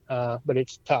hunt it, but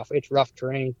it's tough. It's rough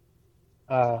terrain.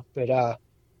 Like I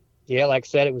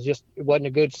said, it wasn't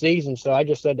a good season, so I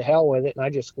just said to hell with it, and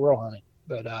I just squirrel hunted.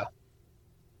 But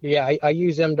I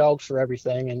use them dogs for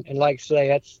everything, and like I say,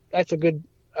 that's a good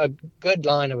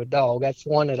line of a dog. That's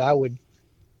one that I would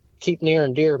keep near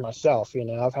and dear myself.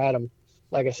 I've had them,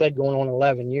 like I said, going on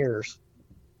 11 years.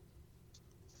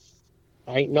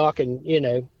 I ain't knocking,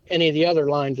 any of the other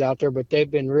lines out there, but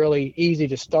they've been really easy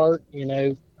to start,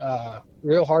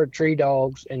 real hard tree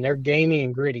dogs, and they're gamey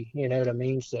and gritty, you know what I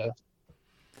mean? So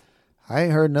I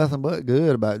ain't heard nothing but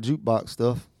good about jukebox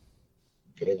stuff.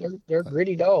 yeah, they're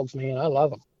gritty dogs, man. I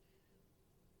love them.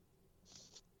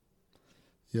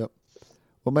 Yep.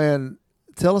 Well, man,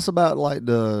 tell us about like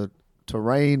the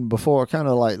terrain before, kind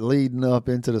of like leading up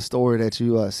into the story that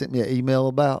you sent me an email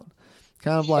about.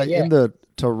 Kind of like in the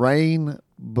terrain,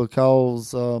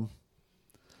 because I'm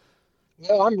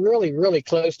really, really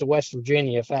close to West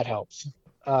Virginia, if that helps.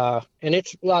 And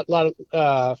it's a lot of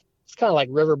it's kind of like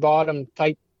river bottom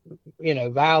type,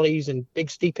 valleys and big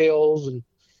steep hills, and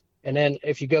then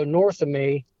if you go north of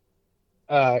me,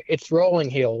 it's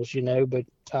rolling hills, but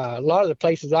a lot of the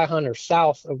places I hunt are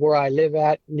south of where I live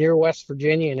at, near West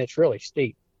Virginia, and it's really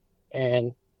steep.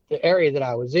 And the area that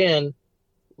I was in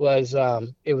was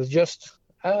it was just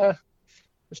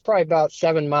it's probably about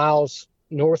 7 miles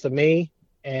north of me,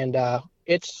 and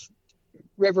it's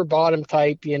river bottom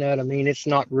type, you know what I mean? It's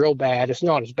not real bad. It's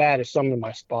not as bad as some of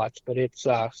my spots, but it's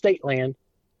state land,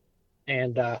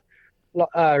 and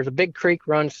there's a big creek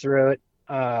runs through it.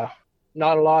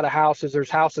 Not a lot of houses. There's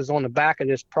houses on the back of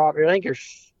this property. I think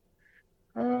there's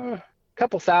a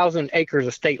couple thousand acres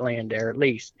of state land there, at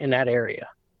least in that area.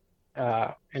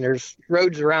 And there's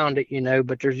roads around it,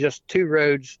 but there's just 2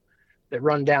 roads that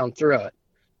run down through it.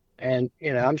 And,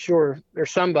 I'm sure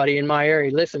there's somebody in my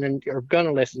area listening or going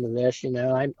to listen to this.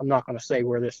 I'm not going to say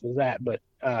where this is at, but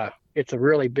it's a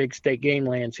really big state game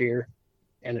lands here,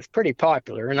 and it's pretty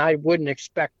popular. And I wouldn't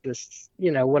expect this,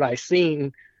 what I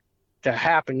seen to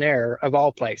happen there, of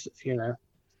all places,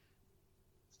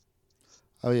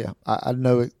 Oh yeah, I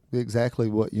know exactly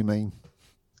what you mean.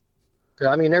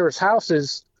 I mean, there's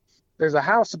a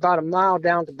house about a mile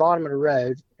down at the bottom of the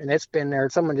road, and it's been there.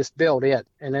 Someone just built it.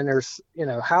 And then there's,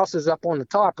 houses up on the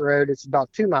top road. It's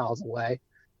about 2 miles away,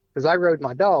 because I rode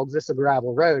my dogs. This is a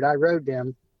gravel road. I rode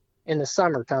them in the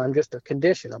summertime just to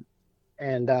condition them.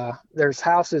 And there's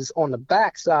houses on the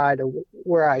back side of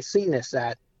where I seen this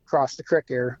at, across the creek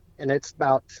here. And it's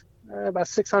about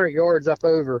 600 yards up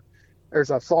over.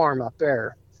 There's a farm up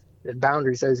there. the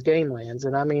boundaries of those game lands.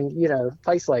 And I mean, a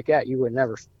place like that, you would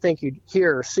never think you'd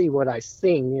hear or see what I've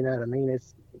seen. You know what I mean?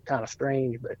 It's kind of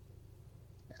strange, but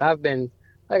I've been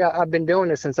doing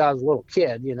this since I was a little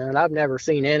kid, and I've never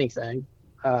seen anything.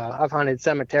 I've hunted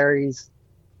cemeteries.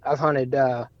 I've hunted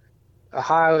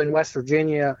Ohio and West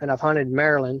Virginia, and I've hunted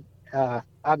Maryland.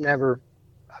 I've never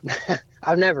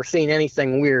seen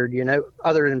anything weird,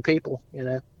 other than people,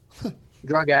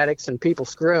 drug addicts and people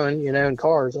screwing, in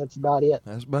cars. That's about it.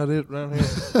 That's about it right here.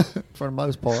 For the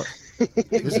most part.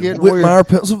 It's getting Whitmire, weird.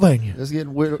 Pennsylvania. It's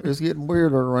getting weird. It's getting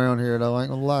weirder around here, though. I ain't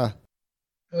gonna lie.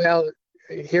 Well,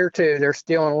 here too, they're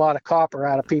stealing a lot of copper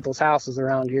out of people's houses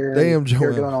around here. Damn, Joel.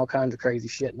 They're doing all kinds of crazy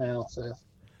shit now. So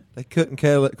They cutting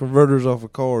catalytic converters off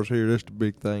of cars here. That's the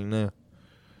big thing now.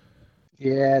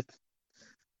 yeah,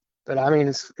 but I mean,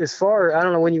 as far, I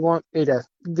don't know when you want me to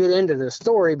get into the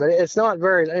story, but it's not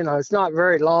very, it's not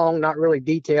very long, not really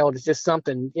detailed. It's just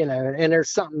something, and there's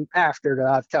something after that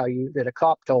I'll tell you that a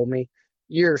cop told me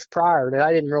years prior that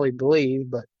I didn't really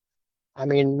believe, but I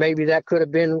mean, maybe that could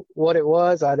have been what it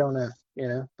was. I don't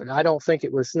know, but I don't think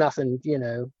it was nothing,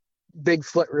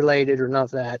 Bigfoot related or none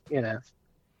of that,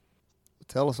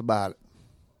 Tell us about it.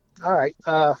 All right.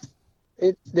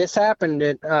 This happened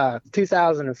in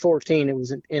 2014. It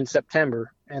was in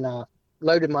September, and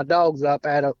loaded my dogs up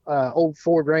at a old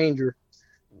Ford Ranger,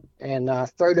 and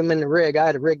threw them in the rig. I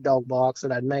had a rig dog box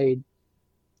that I'd made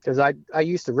because I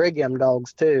used to rig them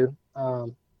dogs too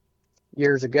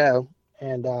years ago,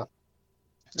 and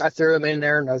I threw them in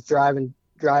there, and I was driving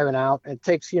out. It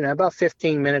takes about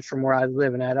 15 minutes from where I was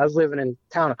living at. I was living in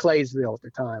town of Claysville at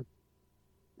the time,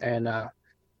 and it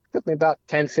took me about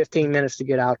 10-15 minutes to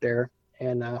get out there.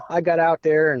 And I got out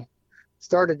there and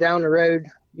started down the road.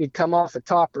 You'd come off the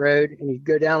top road and you'd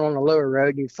go down on the lower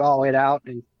road and you'd follow it out,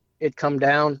 and it'd come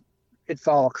down. It'd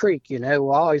follow a creek,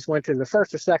 Well, I always went to the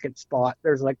first or second spot.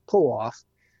 There's like pull off,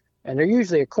 and there's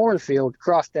usually a cornfield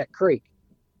across that creek.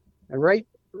 And right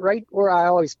where I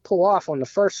always pull off on the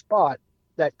first spot,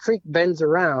 that creek bends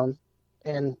around,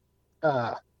 and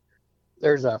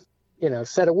there's a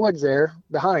set of woods there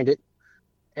behind it,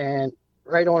 and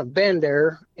right on a bend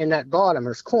there in that bottom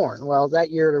there's corn. Well,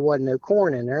 that year there wasn't no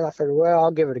corn in there. I figured, well,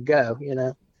 I'll give it a go.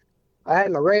 I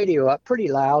had my radio up pretty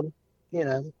loud,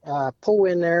 pull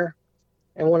in there,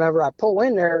 and whenever I pull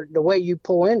in there, the way you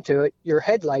pull into it, your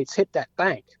headlights hit that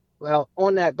bank. Well,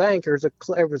 on that bank there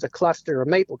was a cluster of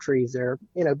maple trees there,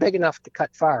 big enough to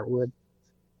cut firewood.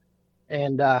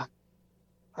 And I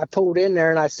pulled in there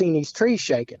and I seen these trees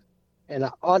shaking, and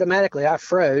automatically I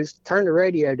froze, turned the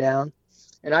radio down,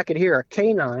 and I could hear a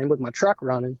canine with my truck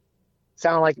running.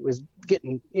 Sounded like it was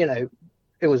getting, it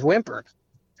was whimpering.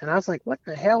 And I was like, what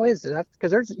the hell is it?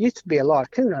 Because there used to be a lot of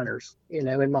coon hunters,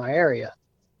 in my area.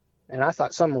 And I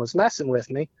thought someone was messing with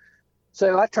me.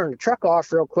 So I turned the truck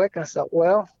off real quick, and I thought,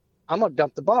 well, I'm going to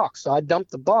dump the box. So I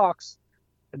dumped the box.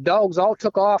 The dogs all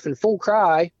took off in full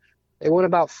cry. They went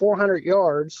about 400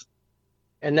 yards,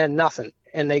 and then nothing.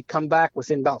 And they come back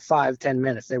within about 5-10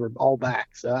 minutes. They were all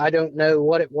back. So I don't know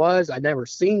what it was. I never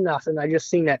seen nothing. I just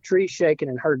seen that tree shaking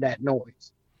and heard that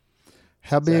noise.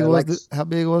 How big was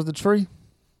the tree?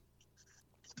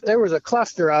 There was a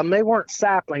cluster of them. They weren't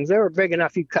saplings. They were big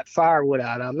enough you cut firewood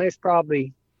out of them. There's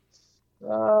probably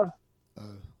okay,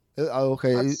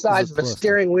 the size of a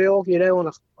steering wheel, on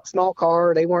a small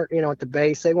car. They weren't, at the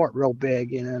base. They weren't real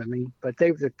big, you know what I mean? But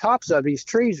the tops of these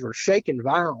trees were shaking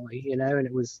violently, and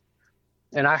it was.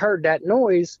 And I heard that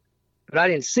noise, but I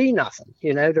didn't see nothing.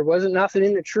 There wasn't nothing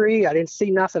in the tree. I didn't see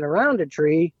nothing around the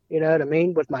tree, you know what I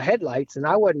mean, with my headlights. And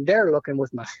I wasn't there looking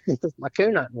with my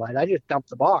coon hunting light. I just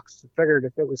dumped the box. I figured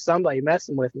if it was somebody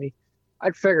messing with me,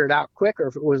 I'd figure it out quicker.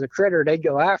 If it was a critter, they'd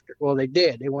go after it. Well, they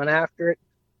did. They went after it.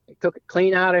 They took it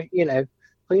clean out of,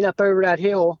 clean up over that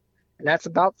hill. And that's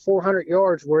about 400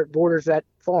 yards where it borders that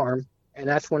farm. And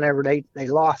that's whenever they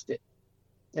lost it.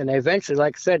 And they eventually,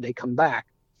 like I said, they come back.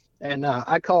 And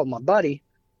I called my buddy,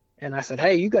 and I said,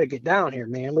 hey, you got to get down here,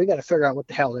 man. We got to figure out what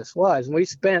the hell this was. And we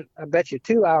spent, I bet you,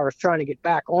 2 hours trying to get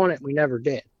back on it. And we never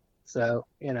did. So,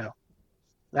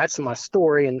 that's my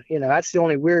story. And, that's the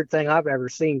only weird thing I've ever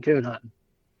seen coon hunting.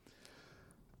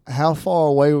 How far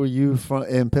away were you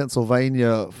in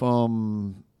Pennsylvania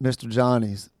from Mr.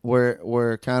 Johnny's? Where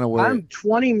I'm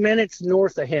 20 minutes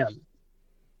north of him.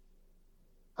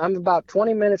 I'm about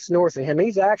 20 minutes north of him.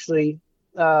 He's actually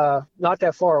not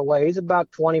that far away. He's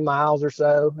about 20 miles or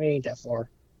so. He ain't that far.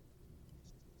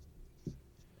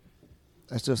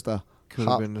 That's just a could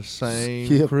have been the same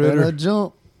skip critter. and a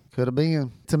jump. Could have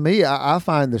been. To me, I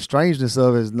find the strangeness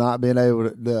of it is not being able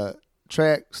to. The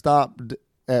track stopped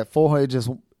at 400, just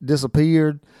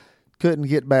disappeared. Couldn't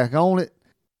get back on it.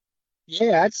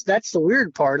 Yeah, that's the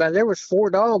weird part. There was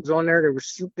 4 dogs on there. There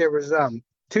was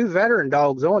 2 veteran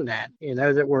dogs on that,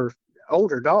 that were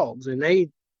older dogs, and they,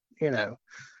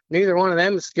 neither one of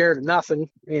them was scared of nothing,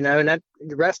 and that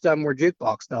the rest of them were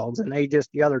jukebox dogs, and they just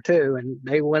the other 2, and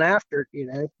they went after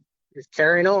it, just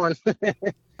carrying on.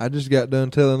 I just got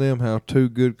done telling them how 2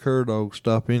 good cur dogs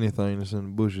stop anything that's in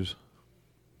the bushes.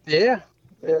 Yeah,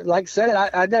 like I said,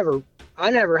 I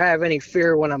never have any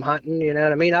fear when I'm hunting. You know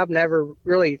what I mean? I've never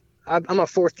really. I'm a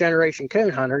 4th generation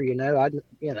coon hunter.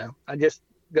 I just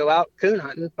go out coon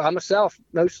hunting by myself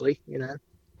mostly.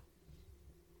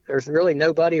 There's really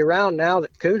nobody around now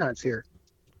that coon hunts here.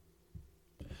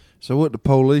 So what the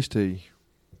police tell you?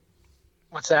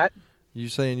 What's that? You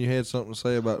saying you had something to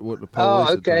say about what the police?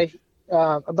 Oh, okay.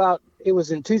 It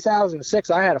was in 2006.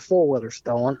 I had a 4-wheeler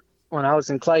stolen when I was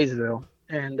in Claysville,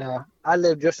 and I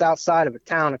lived just outside of a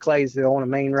town of Claysville on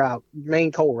a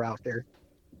main toll route there.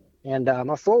 And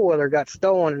my 4-wheeler got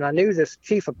stolen, and I knew this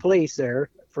chief of police there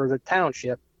for the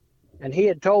township. And he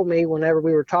had told me whenever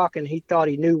we were talking, he thought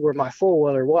he knew where my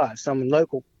 4-wheeler was. Someone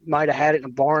local might have had it in a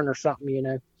barn or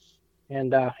something,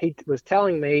 And he was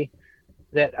telling me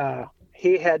that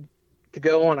he had to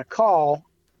go on a call.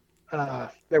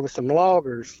 There were some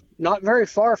loggers, not very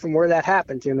far from where that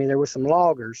happened to me. There were some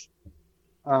loggers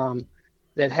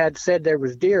that had said there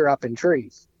was deer up in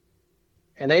trees.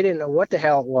 And they didn't know what the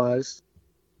hell it was.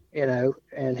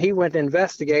 And he went to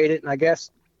investigate it, and I guess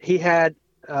he had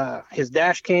his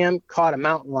dash cam caught a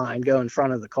mountain lion go in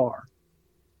front of the car.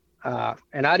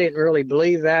 And I didn't really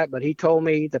believe that, but he told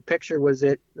me the picture was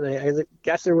it. I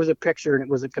guess there was a picture, and it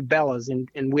was at Cabela's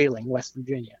in Wheeling, West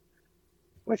Virginia,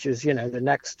 which is, the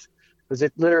next, was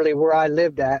it literally where I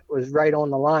lived at was right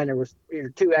on the line. There was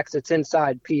 2 exits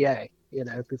inside PA,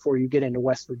 before you get into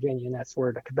West Virginia, and that's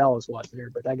where the Cabela's was there.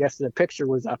 But I guess the picture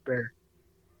was up there.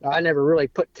 I never really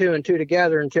put 2 and 2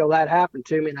 together until that happened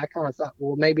to me, and I kind of thought,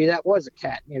 well, maybe that was a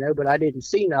cat, but I didn't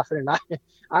see nothing, and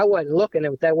I wasn't looking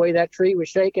at that way that tree was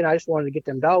shaking. I just wanted to get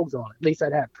them dogs on it. At least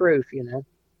I'd have proof,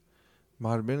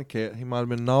 Might have been a cat. He might have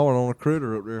been gnawing on a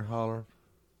critter up there hollering.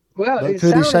 Well,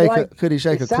 could he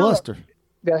shake a cluster?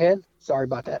 Go ahead. Sorry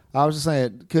about that. I was just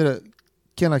saying,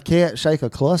 can a cat shake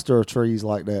a cluster of trees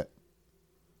like that?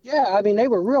 Yeah, I mean, they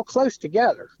were real close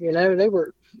together.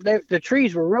 The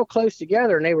trees were real close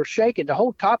together, and they were shaking. The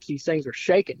whole tops of these things were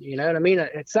shaking. You know what I mean?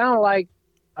 It sounded like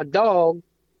a dog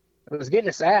was getting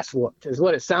its ass whooped, is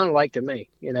what it sounded like to me.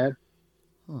 Huh.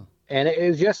 And it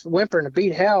was just whimpering to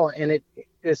beat hell. And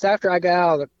it's after I got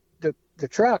out of the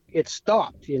truck, it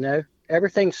stopped.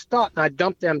 Everything stopped, and I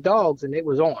dumped them dogs, and it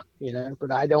was on.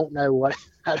 But I don't know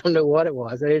what it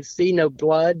was. I didn't see no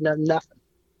blood, nothing.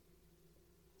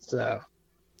 So.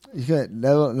 You got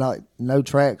no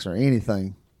tracks or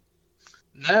anything.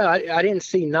 No, I didn't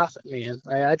see nothing, man.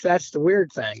 That's the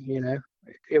weird thing,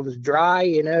 It was dry,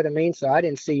 you know what I mean? So I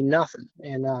didn't see nothing.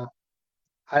 And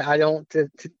I don't, to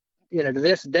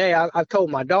this day, I've told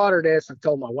my daughter this, I've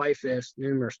told my wife this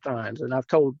numerous times, and I've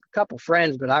told a couple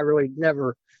friends, but I really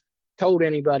never told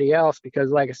anybody else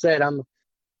because, like I said, I'm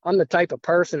the type of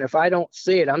person, if I don't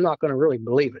see it, I'm not going to really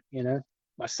believe it,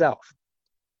 myself.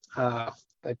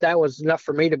 But that was enough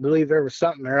for me to believe there was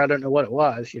something there. I don't know what it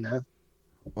was,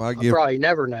 Well, I'll probably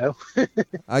never know.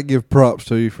 I give props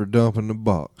to you for dumping the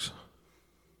box.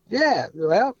 Yeah,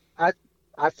 well, I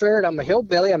figured I'm a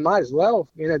hillbilly. I might as well,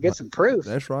 get some proof.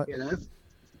 That's right. It'd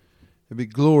be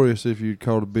glorious if you'd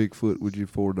caught a Bigfoot with your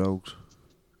 4 dogs.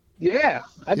 Yeah,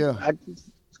 I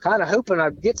was kind of hoping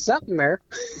I'd get something there.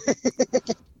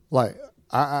 Like,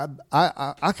 I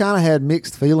kind of had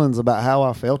mixed feelings about how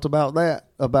I felt about that,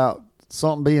 about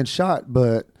something being shot,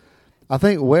 but I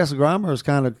think Wes Grimer has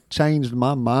kind of changed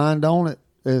my mind on it.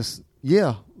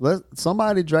 Let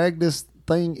somebody drag this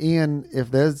thing in.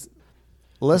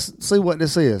 Let's see what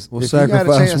this is. We'll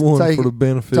sacrifice one for the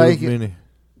benefit of many,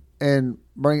 and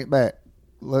bring it back.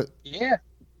 Yeah,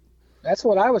 that's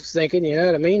what I was thinking. You know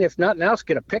what I mean? If nothing else,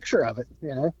 get a picture of it.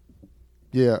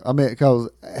 Yeah, I mean, because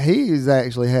he's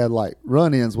actually had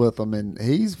run-ins with them, and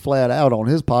he's flat out on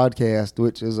his podcast,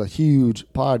 which is a huge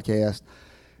podcast,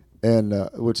 and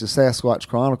which is Sasquatch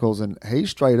Chronicles, and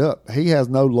he's straight up. He has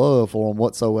no love for them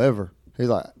whatsoever. He's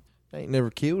like, they ain't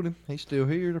never killed him. He's still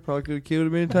here. They probably could have killed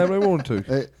him anytime they wanted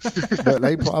to. But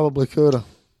they probably could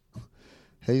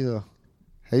have.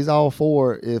 He's all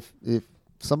for it if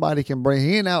somebody can bring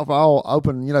him out for all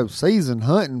open, season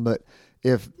hunting, but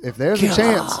if there's a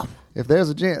chance. If there's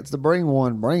a chance to bring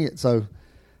one, bring it. So,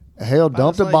 hell,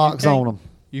 dump the box on them.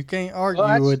 You can't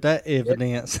argue with that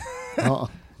evidence.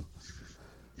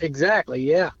 Exactly,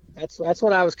 yeah. That's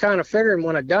what I was kind of figuring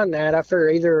when I done that. I figure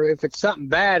either if it's something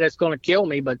bad, it's going to kill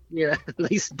me, but at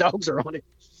least the dogs are on it.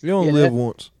 You only Yeah. live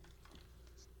once.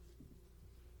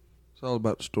 It's all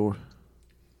about the story.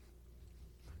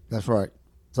 That's right.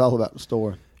 It's all about the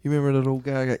story. You remember that old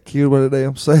guy got killed by the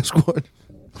damn Sasquatch?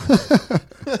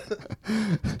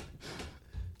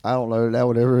 I don't know if that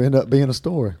would ever end up being a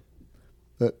story.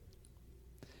 But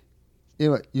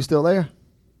anyway, you still there?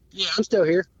 Yeah, I'm still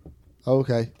here.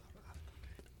 Okay.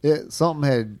 Something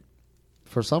had,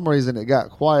 for some reason, it got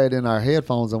quiet in our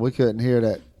headphones and we couldn't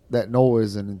hear that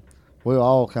noise, and we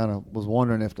all kind of was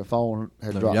wondering if the phone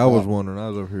had dropped Y'all was out. wondering. I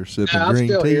was over here sipping No, I'm green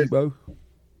still tea, here. bro.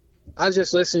 I was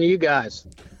just listening to you guys.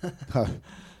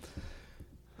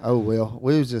 Oh, well,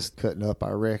 we was just cutting up, I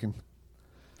reckon.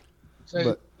 So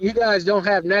But- you guys don't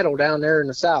have nettle down there in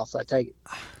the south, I take it.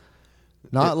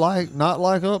 Not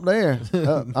like up there.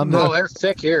 I'm No, not. they're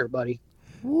thick here, buddy.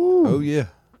 Woo. Oh, yeah.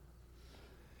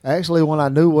 Actually, when I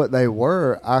knew what they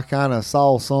were, I kind of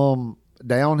saw some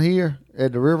down here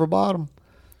at the river bottom,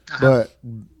 but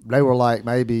they were like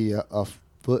maybe a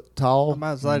foot tall. I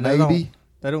might say maybe.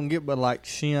 they don't get but like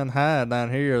shin high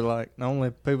down here. Like the only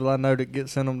people I know that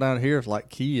gets in them down here is like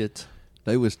kids.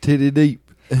 They was titty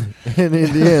deep in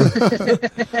Indiana.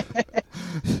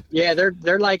 Yeah,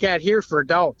 they're like that here for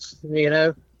adults, you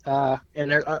know.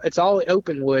 And it's all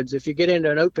open woods. If you get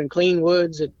into an open, clean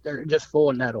woods, they're just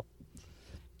full of nettle.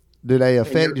 Do they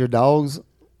affect your dogs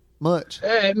much?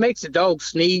 It makes the dog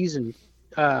sneeze and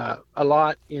a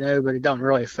lot, you know, but it don't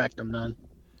really affect them none.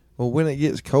 Well, when it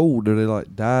gets cold, do they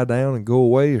like die down and go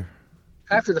away? Or?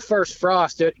 After the first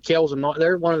frost, it kills them.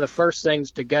 They're one of the first things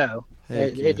to go.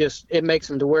 Heck yeah. It makes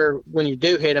them to where when you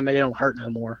do hit them, they don't hurt no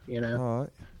more, you know. All right.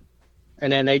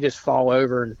 And then they just fall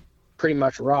over and pretty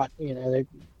much rot. You know,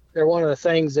 they're one of the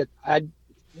things that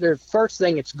they're first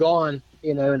thing it's gone,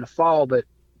 you know, in the fall, but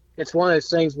it's one of those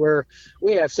things where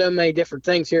we have so many different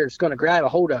things here. It's going to grab a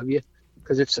hold of you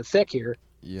because it's so thick here.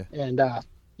 Yeah. And,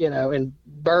 you know, and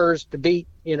burrs to beat,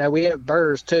 you know, we have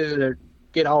burrs too that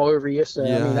get all over you. So, Yeah,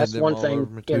 I I mean, had that's them one all over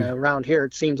thing, me, you too. know, around here,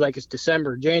 it seems like it's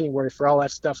December, January for all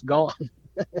that stuff's gone.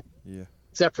 Yeah.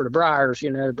 Except for the briars,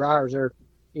 you know, the briars you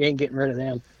ain't getting rid of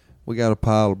them. We got a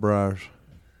pile of briars.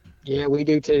 Yeah, we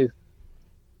do too.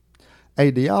 Hey,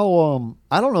 do y'all?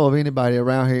 I don't know of anybody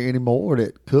around here anymore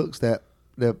that cooks that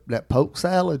poke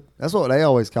salad. That's what they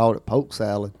always called it, poke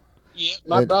salad. Yeah,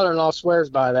 my brother-in-law swears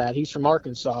by that. He's from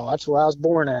Arkansas. That's where I was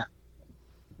born at.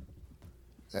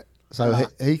 So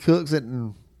he cooks it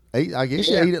and I guess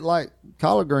Yeah. you eat it like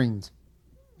collard greens.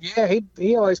 Yeah,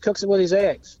 he always cooks it with his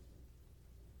eggs.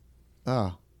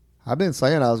 Oh, I've been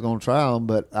saying I was going to try them,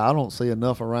 but I don't see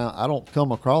enough around. I don't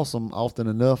come across them often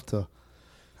enough to.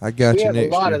 I got We you have a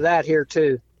next lot year. of that here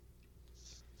too.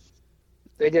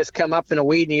 They just come up in a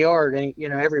weed in the yard, and you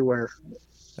know, everywhere.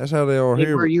 That's how they are here.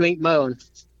 Anywhere But you ain't mowing.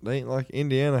 they ain't like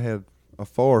Indiana had a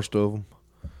forest of them.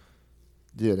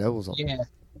 Yeah, that was. Yeah.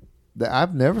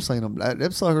 I've never seen them.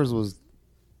 Them suckers was.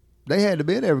 They had to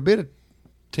be every bit of.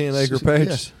 10-acre Yeah.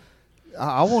 patches.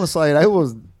 I want to say they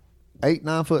was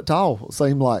 8-9 foot tall. It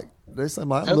seemed like I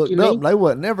Poke, looked you up. mean? They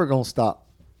wasn't never gonna stop.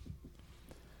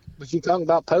 Was you talking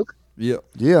about poke? Yep.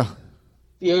 Yeah,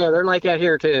 Yeah, they're like that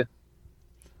here too.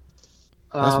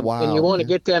 That's wild, And you want to man.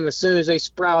 get them as soon as they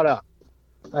sprout up.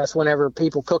 That's whenever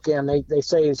people cook them. They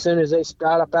say as soon as they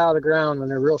sprout up out of the ground when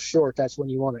they're real short, that's when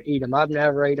you want to eat them. I've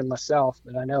never ate them myself,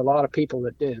 but I know a lot of people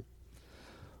that do.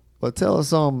 but tell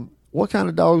us what kind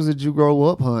of dogs did you grow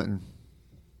up hunting?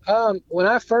 When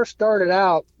I first started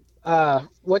out,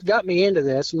 what got me into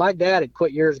this, my dad had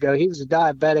quit years ago. He was a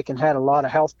diabetic and had a lot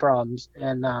of health problems.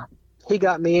 And he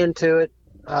got me into it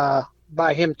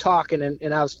by him talking,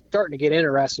 and I was starting to get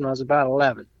interested when I was about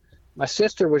 11. My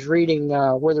sister was reading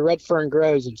Where the Red Fern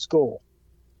Grows in school.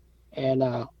 And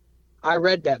I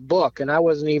read that book, and I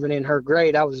wasn't even in her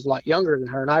grade. I was a lot younger than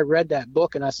her, and I read that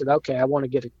book, and I said, okay, I want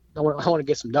to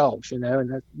get some dogs, you know.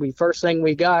 And the first thing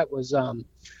we got was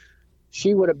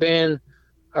she would have been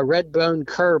a red-bone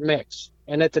cur mix.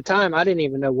 And at the time, I didn't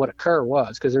even know what a cur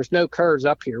was because there's no curs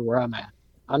up here where I'm at.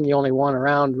 I'm the only one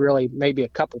around, really, maybe a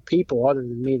couple people other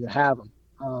than me that have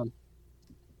them.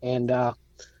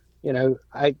 You know,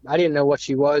 I didn't know what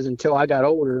she was until I got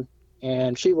older,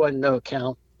 and she wasn't no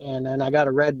account. And then I got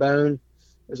a red bone.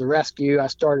 It was a rescue. I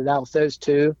started out with those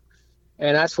two,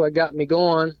 and that's what got me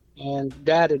going. And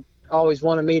Dad had always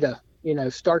wanted me to, you know,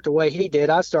 start the way he did.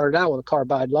 I started out with a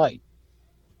carbide light.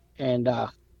 And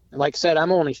like I said,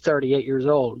 I'm only 38 years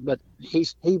old, but he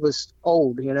was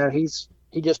old, you know. He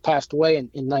just passed away in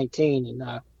 19,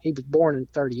 and he was born in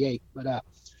 38. But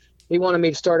he wanted me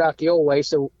to start out the old way,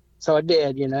 so I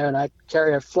did, you know. And I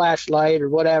carry a flashlight or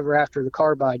whatever after the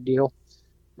carbide deal.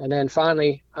 And then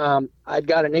finally, I'd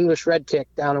got an English red tick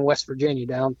down in West Virginia,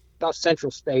 down about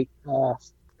Central State,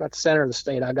 about the center of the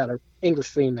state. I got an English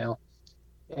female.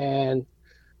 And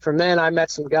from then I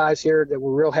met some guys here that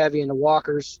were real heavy into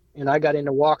walkers, and I got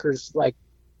into walkers like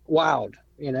wild,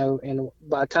 you know, and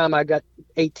by the time I got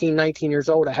 18, 19 years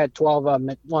old, I had 12 of them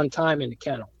at one time in the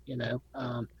kennel, you know.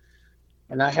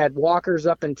 And I had walkers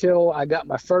up until I got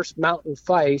my first mountain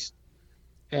feist,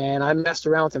 and I messed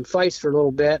around with them feists for a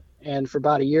little bit, and for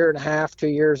about a year and a half, 2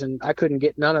 years, and I couldn't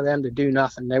get none of them to do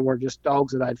nothing. They were just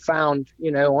dogs that I'd found,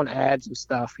 you know, on ads and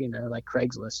stuff, you know, like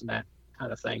Craigslist and that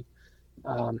kind of thing.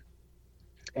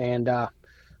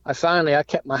 I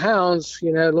kept my hounds,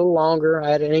 you know, a little longer. I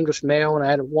had an English male, and I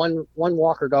had one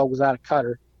walker dog was out of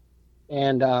cutter.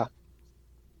 And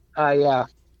I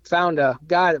found a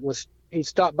guy he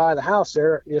stopped by the house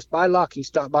there. Just by luck, he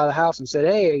stopped by the house and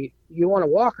said, "Hey, you want a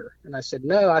walker?" And I said,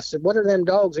 "No." I said, "What are them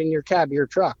dogs in your cab of your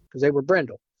truck?" Because they were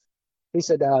brindle. He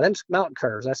said, "Them's mountain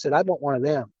curs." I said, "I want one of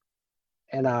them."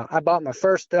 And I bought my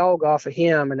first dog off of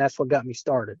him, and that's what got me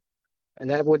started. And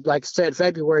that would, like I said,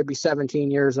 February be 17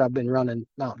 years I've been running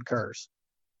mountain curs.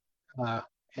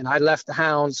 And I left the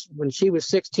hounds when she was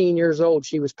 16 years old.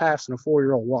 She was passing a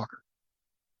 4-year-old walker.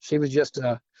 She was just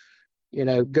you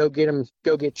know, go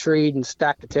get treed and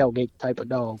stack the tailgate type of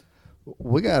dog.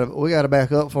 We gotta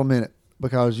back up for a minute,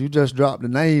 because you just dropped a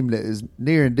name that is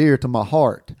near and dear to my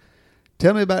heart.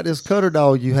 Tell me about this cutter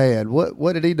dog you had.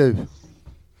 What did he do?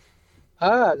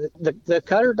 The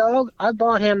cutter dog, I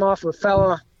bought him off a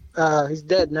fella. He's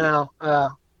dead now. I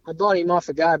bought him off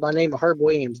a guy by the name of Herb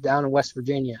Williams down in West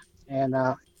Virginia. And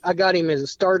I got him as a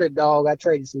started dog. I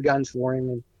traded some guns for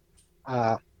him.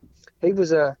 And he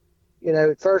was at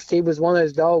first he was one of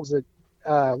those dogs that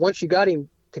once you got him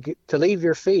to leave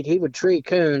your feet, he would tree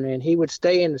coon, and he would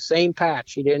stay in the same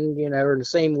patch. He didn't, or in the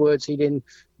same woods. He didn't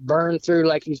burn through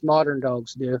like these modern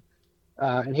dogs do.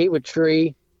 And he would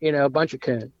tree, a bunch of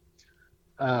coon.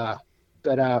 But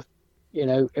if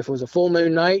it was a full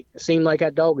moon night, it seemed like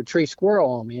that dog would tree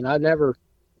squirrel on me. And I never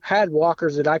had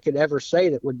walkers that I could ever say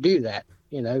that would do that,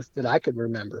 that I could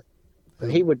remember.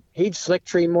 But he'd slick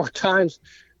tree more times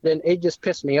than it just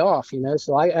pissed me off,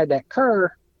 So I had that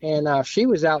cur, and she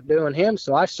was out doing him.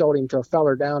 So I sold him to a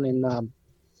feller down in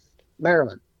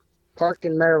Maryland, parked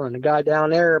in Maryland, a guy down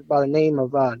there by the name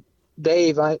of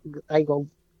Dave. I ain't going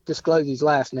to disclose his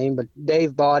last name, but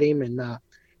Dave bought him, and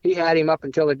he had him up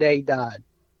until the day he died.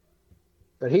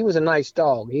 But he was a nice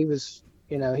dog. He was,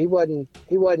 he was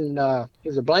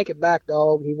a blanket back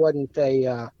dog. He wasn't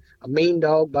a mean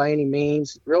dog by any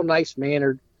means. Real nice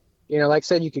mannered. Like I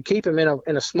said, you could keep him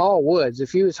in a small woods.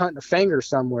 If you was hunting a finger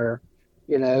somewhere,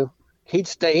 he'd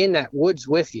stay in that woods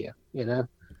with you, and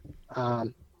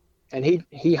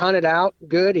he hunted out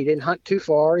good. He didn't hunt too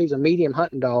far. He's a medium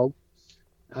hunting dog.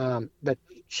 But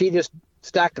she just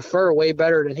stacked the fur way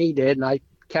better than he did. And I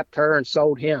kept her and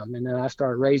sold him. And then I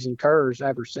started raising curs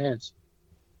ever since.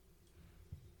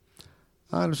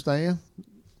 I understand.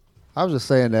 I was just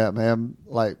saying that, man,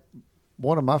 like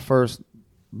one of my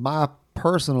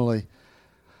personally,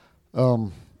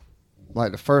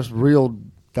 like the first real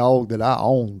dog that I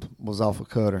owned was off a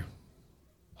cutter.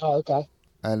 Oh, okay.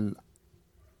 And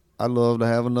I'd love to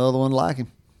have another one like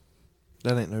him.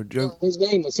 That ain't no joke. His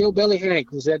name was Hillbilly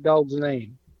Hank, was that dog's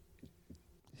name.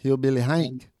 Hillbilly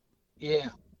Hank. Yeah.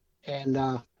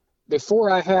 And before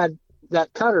I had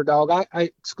that cutter dog, I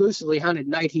exclusively hunted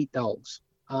night heat dogs.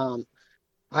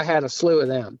 I had a slew of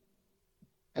them.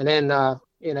 And then,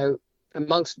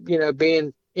 amongst,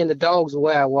 being in the dogs the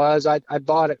way I was, I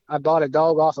bought a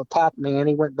dog off of Pac-Man.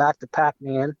 He went back to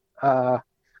Pac-Man, a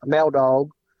male dog.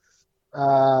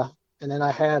 And then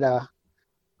I had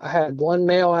one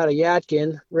male out of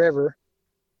Yadkin River.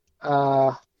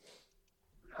 I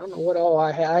don't know what all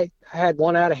I had. I had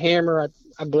one out of Hammer,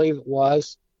 I believe it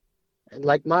was. And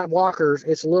like my walkers,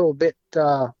 it's a little bit,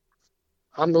 I'm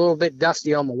a little bit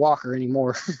dusty on my walker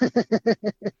anymore.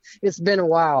 It's been a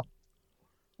while.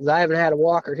 I haven't had a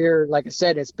walker here. Like I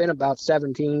said, it's been about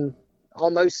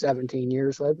almost 17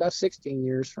 years, well, about 16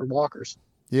 years for walkers.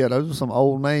 Yeah, those are some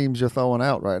old names you're throwing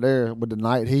out right there with the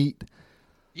night heat.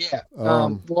 Yeah.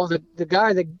 Well, the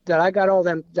guy that I got all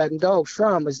them dogs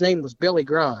from, his name was Billy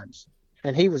Grimes,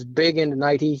 and he was big into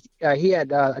night heat. He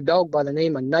had a dog by the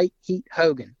name of Night Heat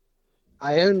Hogan.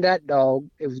 I owned that dog.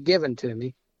 It was given to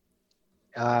me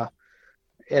at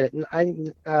 8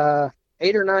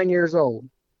 or 9 years old.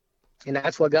 And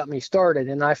that's what got me started.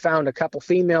 And I found a couple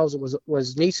females that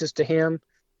was nieces to him,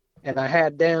 and I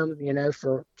had them,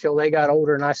 for till they got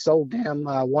older, and I sold them.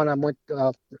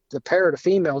 The pair of the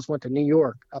females went to New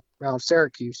York, up around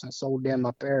Syracuse. I sold them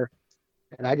up there,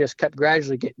 and I just kept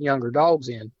gradually getting younger dogs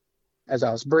in as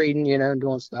I was breeding, and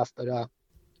doing stuff. But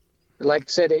like I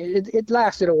said, it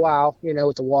lasted a while,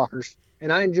 with the walkers.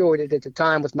 and I enjoyed it at the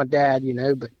time with my dad,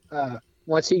 but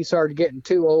once he started getting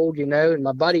too old, and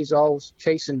my buddies always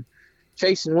chasing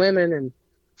women and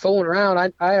fooling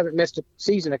around, I haven't missed a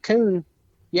season of coon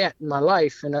yet in my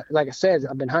life. And like I said,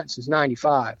 I've been hunting since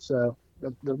 95. So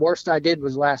the worst I did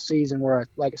was last season where,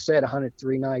 like I said, I hunted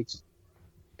 3 nights,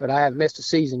 but I haven't missed a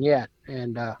season yet.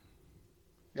 And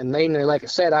mainly, like I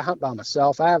said, I hunt by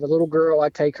myself. I have a little girl. I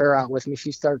take her out with me.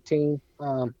 She's 13.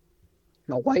 My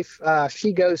wife,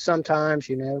 she goes sometimes,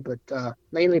 but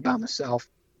mainly by myself.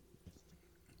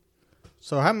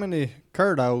 So how many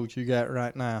cur dogs you got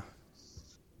right now?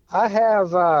 I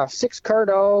have 6 cur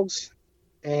dogs,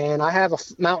 and I have a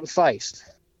mountain feist.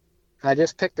 I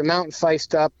just picked a mountain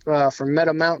feist up from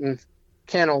Meadow Mountain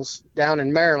Kennels down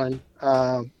in Maryland.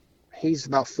 He's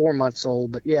about 4 months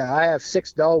old, but yeah, I have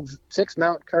 6 dogs, 6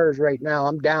 mountain curs right now.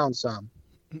 I'm down some.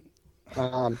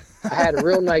 I had a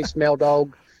real nice male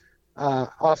dog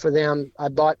off of them. I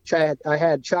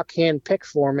had Chuck hand picked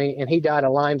for me, and he died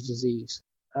of Lyme's disease.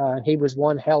 He was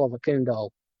one hell of a coon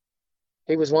dog.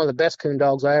 He was one of the best coon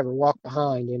dogs I ever walked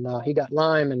behind, and he got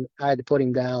Lyme, and I had to put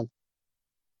him down.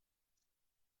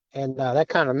 And that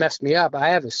kind of messed me up. I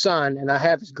have his son, and I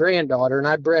have his granddaughter, and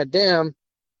I bred them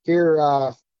here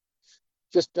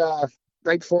just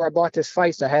right before I bought this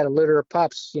feist. I had a litter of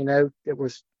pups, that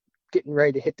was getting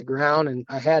ready to hit the ground, and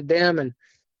I had them, and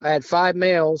I had 5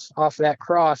 males off of that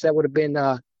cross. That would have been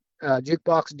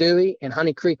Jukebox Dewey and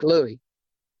Honey Creek Louie,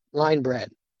 line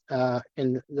bred.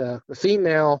 And the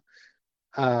female,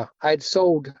 I'd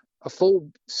sold a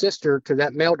full sister to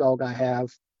that male dog I have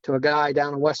to a guy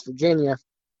down in West Virginia.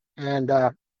 And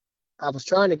I was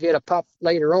trying to get a pup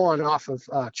later on off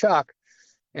of Chuck.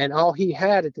 And all he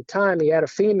had at the time, he had a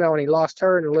female, and he lost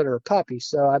her in a litter of puppies.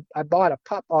 So I bought a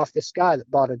pup off this guy that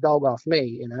bought a dog off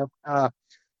me,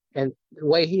 and the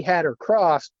way he had her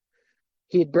crossed,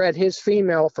 he had bred his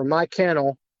female from my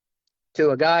kennel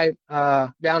to a guy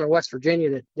down in West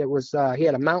Virginia that was he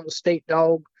had a Mountain State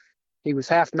dog. He was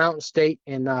half Mountain State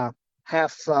and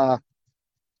half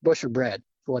Busher bred,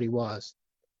 what he was.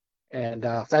 And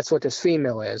that's what this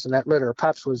female is. And that litter of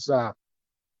pups was,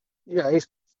 he's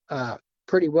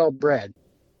pretty well bred.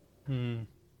 Yeah.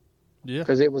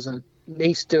 Because it was a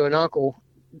niece to an uncle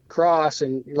cross.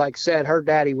 And like I said, her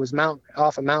daddy was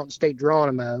off of Mountain State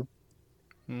Geronimo.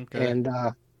 Okay. And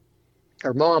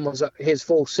her mom was his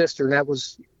full sister.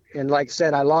 And like I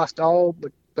said, I lost all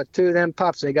but 2 of them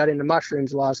pups. They got into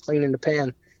mushrooms while I was cleaning the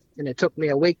pen. And it took me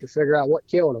a week to figure out what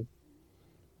killed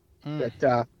them.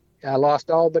 But I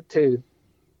lost all but 2.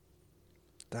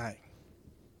 Dang.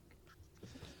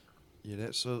 Yeah,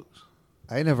 that sucks.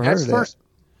 I ain't never heard of that.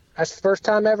 That's the first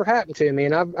time ever happened to me,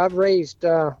 and I've raised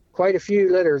quite a few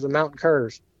litters of mountain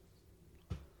curs.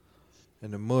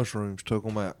 And the mushrooms took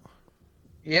them out.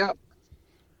 Yep.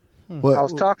 What? I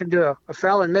was talking to a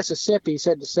fellow in Mississippi. He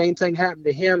said the same thing happened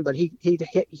to him, but he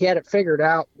had it figured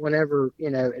out whenever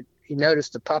he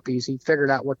noticed the puppies. He figured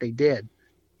out what they did.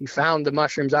 He found the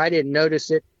mushrooms. I didn't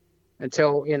notice it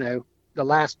until the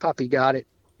last puppy got it.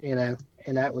 And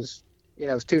that was it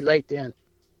was too late then.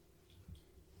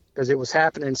 Because it was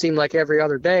happening. It seemed like every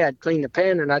other day I'd clean the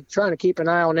pen, and I'd try to keep an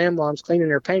eye on them while I was cleaning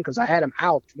their pen because I had them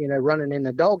out, running in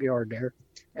the dog yard there,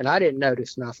 and I didn't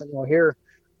notice nothing. Well, here,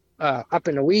 up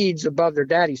in the weeds above their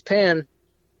daddy's pen,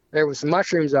 there was some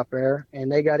mushrooms up there, and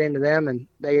they got into them, and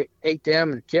they ate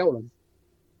them and killed them.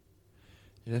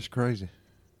 Yeah, that's crazy.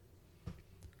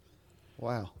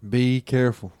 Wow. Be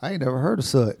careful. I ain't never heard of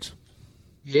such.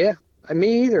 Yeah.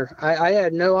 Me either. I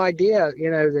had no idea,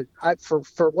 that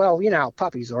how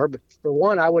puppies are, but for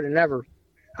one,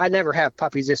 I never have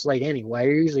puppies this late anyway.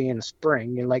 Usually in the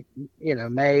spring,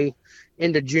 May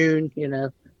into June,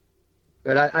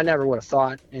 but I never would have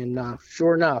thought. And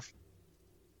sure enough,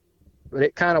 but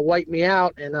it kind of wiped me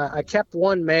out. And I kept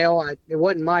one male. It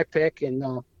wasn't my pick. And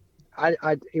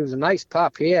he was a nice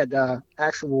pup. He had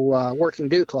actual working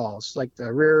dew claws, like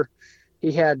the rear.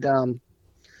 He had,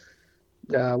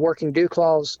 working dew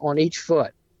claws on each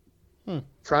foot,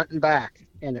 front and back,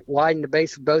 and it widened the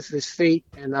base of both of his feet.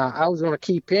 And I was going to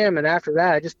keep him, and after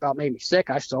that, it just about made me sick.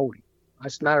 I sold him.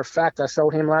 As a matter of fact, I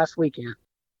sold him last weekend.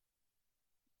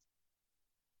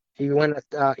 He went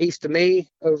east of me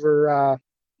over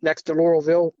next to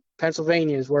Laurelville,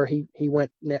 Pennsylvania, is where he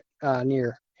went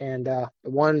near. And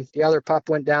the other pup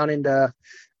went down into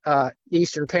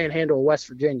eastern panhandle of West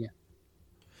Virginia.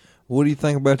 What do you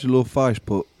think about your little feist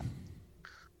pup?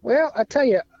 Well, I tell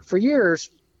you, for years,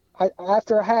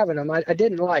 after having them, I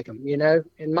didn't like them,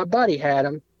 and my buddy had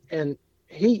them, and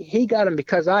he got them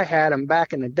because I had them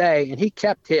back in the day, and he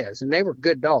kept his, and they were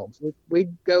good dogs.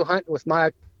 We'd go hunting with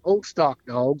my old stock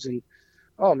dogs, and,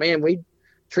 oh, man, we'd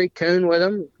treat coon with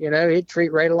him. He'd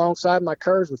treat right alongside my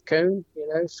curs with coon.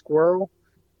 Squirrel.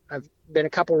 I've been a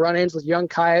couple run-ins with young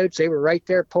coyotes. They were right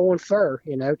there pulling fur.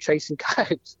 Chasing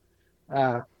coyotes.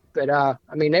 But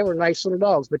they were nice little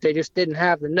dogs, but they just didn't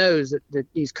have the nose that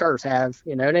these curs have.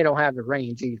 And they don't have the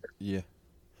range either. Yeah.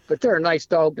 But they're a nice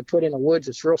dog to put in the woods.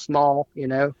 It's real small.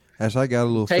 As I got a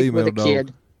little Take female with a dog,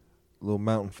 kid. a little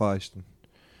mountain feisting.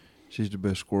 She's the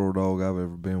best squirrel dog I've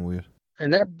ever been with.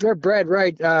 And they're bred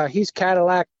right. He's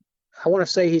Cadillac. I want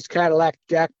to say he's Cadillac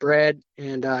Jack bred,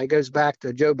 and it goes back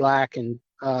to Joe Black. And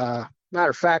matter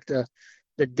of fact,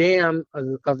 the dam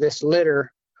of this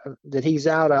litter that he's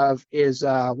out of is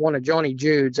one of Johnny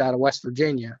Jude's out of West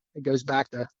Virginia. It goes back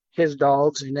to his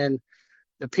dogs, and then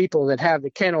the people that have the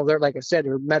kennel, they're, like I said,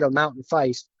 they're Meadow Mountain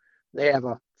Feist. They have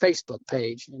a Facebook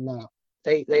page, and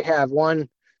they have one.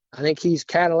 I think he's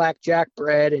Cadillac Jack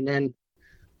bred, and then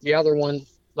the other one,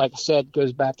 like I said,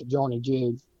 goes back to Johnny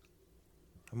Jude.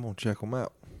 I'm gonna check them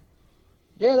out.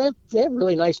 Yeah, they have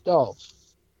really nice dogs.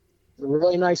 They're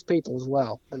really nice people as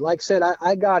well. But like I said,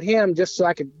 I got him just so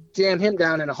I could jam him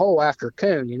down in a hole after a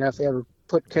coon. If they ever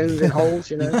put coons in holes,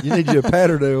 You need you a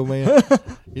Patterdale, man.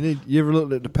 You ever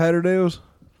looked at the Patterdales?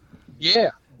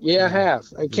 Yeah, I have.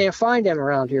 I can't find them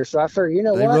around here, so I figured,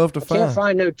 They what? rough to I can't find.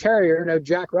 find no terrier, no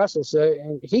Jack Russell. So,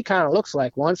 and he kind of looks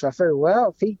like one. So I figured, well,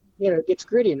 if he, gets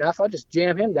gritty enough, I'll just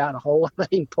jam him down a hole and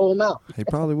let him pull him out. He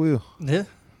probably will. Yeah.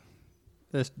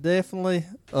 That's definitely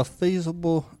a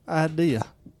feasible idea.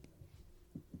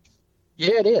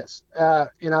 Yeah, it is.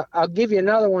 And I'll give you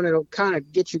another one that'll kind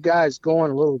of get you guys going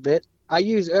a little bit. I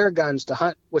use air guns to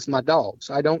hunt with my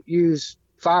dogs. I don't use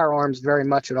firearms very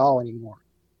much at all anymore.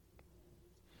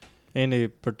 Any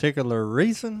particular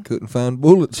reason? Couldn't find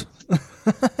bullets.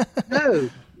 No,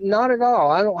 not at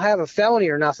all. I don't have a felony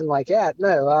or nothing like that.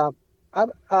 No,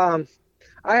 I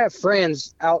have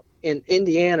friends out in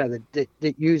Indiana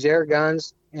that use air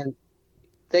guns, and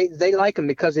they like them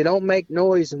because they don't make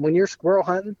noise. And when you're squirrel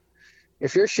hunting,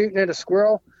 if you're shooting at a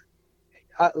squirrel,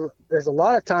 there's a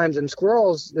lot of times them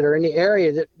squirrels that are in the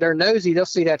area that they're nosy. They'll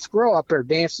see that squirrel up there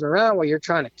dancing around while you're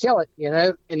trying to kill it,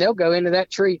 and they'll go into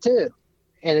that tree too.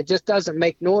 And it just doesn't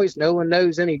make noise. No one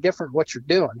knows any different what you're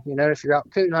doing. If you're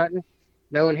out coon hunting,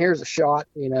 no one hears a shot,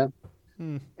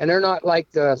 And they're not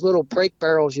like the little brake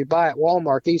barrels you buy at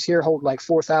Walmart. These here hold like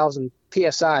 4,000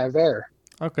 PSI of air.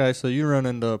 Okay, so you run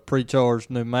into pre-charged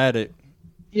pneumatic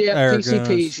Yeah, air PCPs,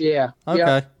 guns. yeah. Okay.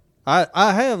 Yeah.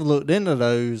 I have looked into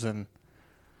those, and,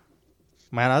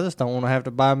 man, I just don't want to have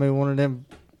to buy me one of them,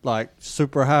 like,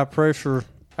 super high-pressure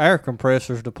air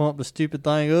compressors to pump the stupid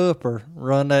thing up or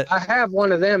run that. I have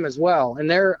one of them as well,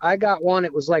 and I got one.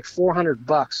 It was like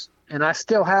 $400, and I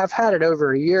still have had it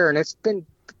over a year, and it's been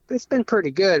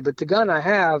pretty good. But the gun I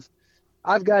have,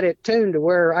 I've got it tuned to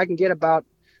where I can get about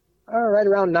right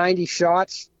around 90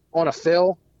 shots on a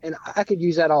fill, and I could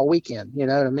use that all weekend. You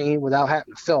know what I mean? Without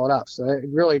having to fill it up. So it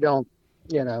really don't,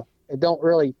 it don't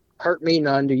really hurt me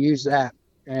none to use that.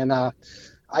 And I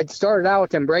started out with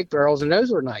them brake barrels, and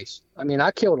those were nice. I mean,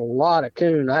 I killed a lot of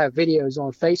coon. I have videos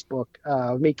on Facebook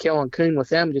of me killing coon with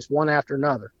them just one after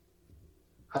another.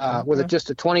 With just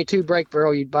a 22 brake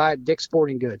barrel you'd buy at Dick's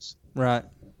Sporting Goods. Right.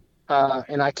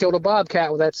 And I killed a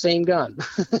bobcat with that same gun.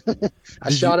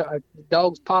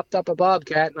 Dogs popped up a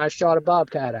bobcat, and I shot a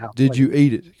bobcat out. Did you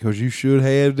eat it? Because you should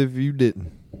have if you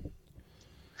didn't.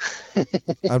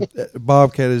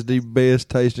 Bobcat is the best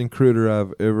tasting critter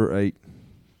I've ever ate.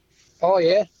 Oh,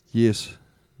 yeah? Yes.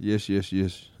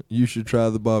 You should try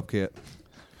the bobcat.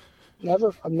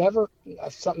 That's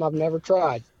something I've never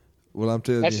tried. Well, I'm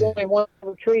telling That's you. the only one I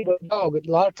ever treat a dog.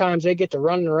 A lot of times they get to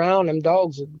running around. Them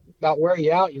dogs about wear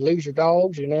you out. You lose your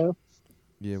dogs,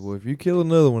 Yeah, well, if you kill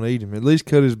another one, eat him. At least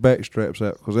cut his back straps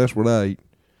out, because that's what I ate.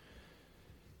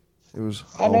 It was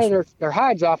awesome. I know their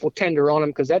hide's awful tender on them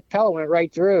because that pellet went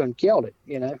right through and killed it,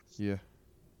 Yeah.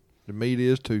 The meat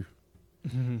is, too.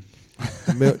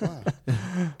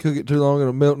 Cook it too long,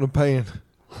 it'll melt in the pan.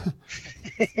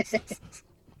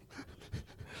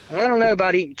 I don't know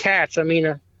about eating cats. I mean,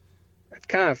 it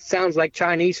kind of sounds like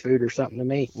Chinese food or something to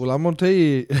me. Well, I'm going to tell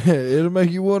you, it'll make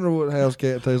you wonder what house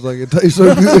cat tastes like. It tastes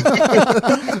so good.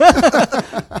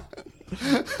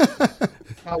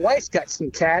 My wife's got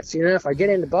some cats. If I get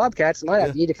into bobcats, I might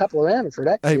have to eat a couple of them for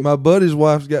that. Hey, my buddy's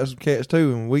wife's got some cats,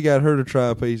 too, and we got her to try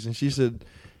a piece, and she said,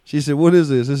 what is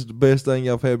this? This is the best thing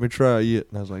y'all had me try yet.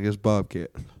 And I was like, it's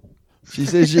bobcat. She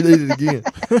said she'd eat it again.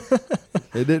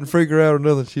 It didn't freak her out or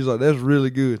nothing. She's like, that's really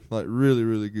good. Like, really,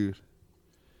 really good.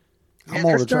 I'm they're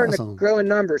gonna try starting to some. grow in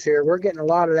numbers here. We're getting a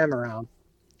lot of them around.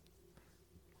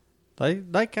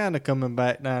 They kind of coming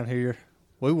back down here.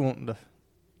 We wanting to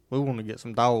We want to get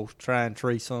some dogs, try and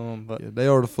tree some, but Yeah, they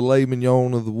are the filet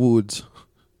mignon of the woods.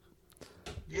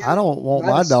 I don't want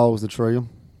my dogs to tree them.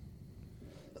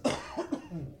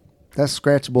 That's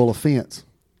scratchable offense.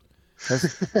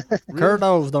 cur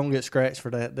dogs don't get scratched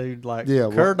for that, dude. Like, Yeah,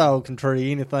 cur dog can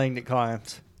tree anything that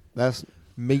climbs. That's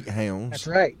Meat hounds. That's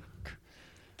right.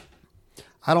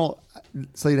 I don't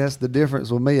see. That's the difference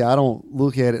with me. I don't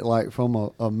look at it like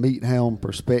from a meat hound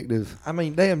perspective. I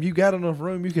mean, damn, you got enough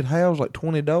room. You could house like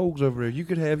 20 dogs over there. You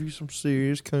could have you some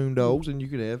serious coon dogs, and you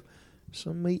could have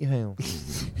some meat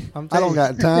hounds. I don't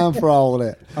got time for all of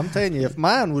that. I'm telling you, if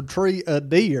mine would tree a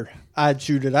deer, I'd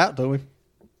shoot it out to him.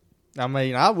 I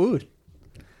mean, I would.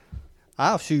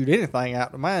 I'll shoot anything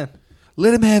out to mine.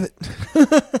 Let him have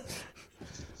it.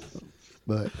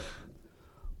 But,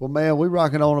 well, man, we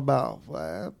rocking on about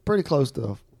pretty close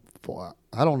to,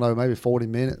 I don't know, maybe 40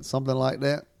 minutes, something like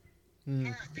that.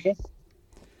 Yeah.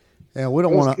 And we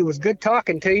don't want It to. was good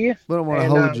talking to you. We don't want to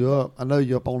And, hold you up. I know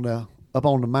you're up on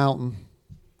the mountain.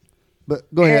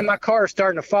 But go Yeah, ahead. my car's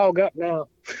starting to fog up now.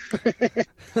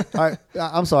 All right,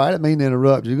 I'm sorry, I didn't mean to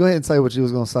interrupt you. Go ahead and say what you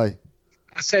was going to say.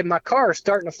 I said my car is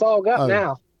starting to fog up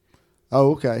now.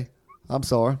 Oh, okay. I'm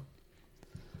sorry.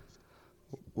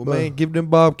 Well, man, give them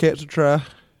bobcats a try.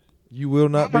 You will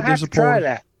not I'm be gonna have to disappointed. try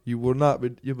that. You will not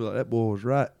be. You'll be like, that boy was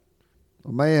right.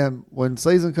 Well, man, when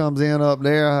season comes in up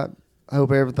there, I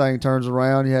hope everything turns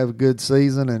around. You have a good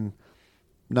season and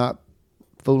not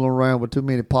fooling around with too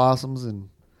many possums and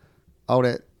all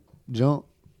that junk.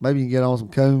 Maybe you can get on some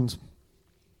coons.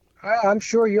 I'm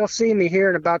sure you'll see me here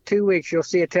in about 2 weeks. You'll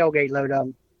see a tailgate load of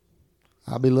them.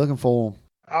 I'll be looking for them.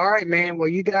 All right, man. Well,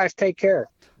 you guys take care.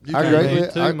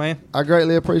 Man. I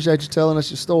greatly appreciate you telling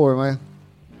us your story, man.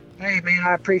 Hey, man,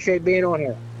 I appreciate being on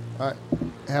here. All right.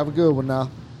 Have a good one now.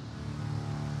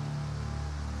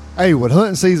 Hey, with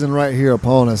hunting season right here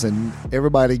upon us and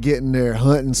everybody getting their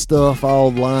hunting stuff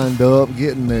all lined up,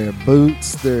 getting their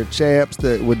boots, their chaps,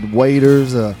 with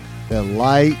waders, their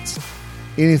lights,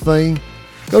 anything,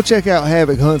 go check out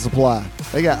Havoc Hunt Supply.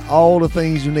 They got all the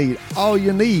things you need, all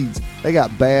your needs. They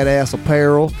got badass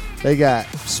apparel. They got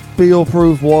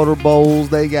spill-proof water bowls.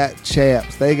 They got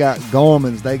chaps. They got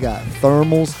Garmins. They got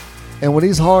thermals. And with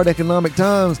these hard economic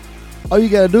times, all you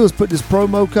got to do is put this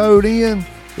promo code in.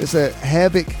 It's at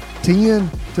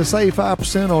Havoc10 to save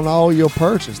 5% on all your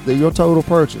purchase, your total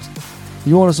purchase.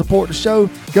 You want to support the show?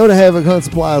 Go to Havoc Hunt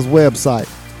Supply's website.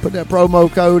 Put that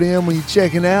promo code in when you're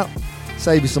checking out.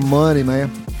 Save you some money,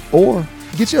 man. Or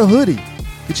get you a hoodie.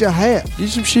 Get you a hat. Get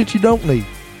some shit you don't need.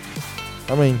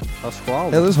 I mean, A squalor.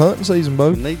 hell, it's hunting season, Bo.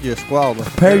 You need you a squalor.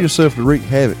 Prepare yourself to wreak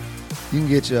havoc. You can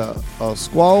get you a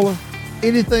squalor.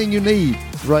 Anything you need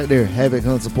is right there. Havoc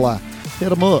Hunt Supply. Hit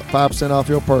them up. 5% off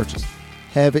your purchase.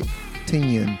 Havoc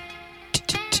 10.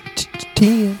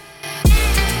 10.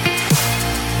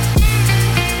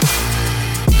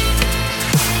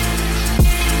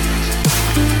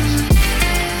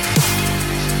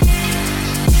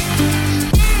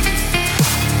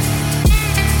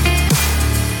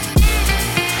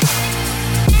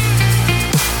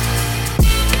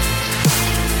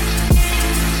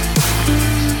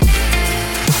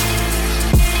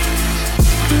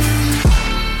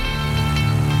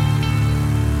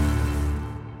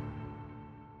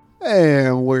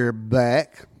 And we're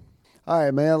back. All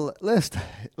right, man. Let's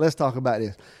talk about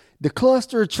this. The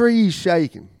cluster of trees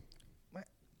shaking.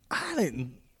 I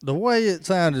didn't. The way it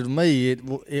sounded to me,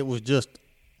 it was just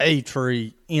a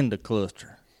tree in the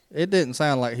cluster. It didn't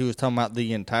sound like he was talking about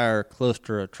the entire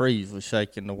cluster of trees was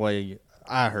shaking the way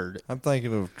I heard it. I'm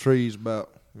thinking of trees about,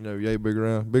 yay big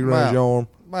around your arm.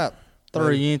 About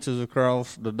 3 inches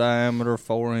across the diameter,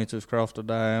 4 inches across the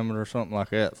diameter, something like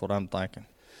that. That's what I'm thinking.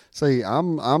 See,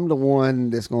 I'm the one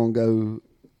that's gonna go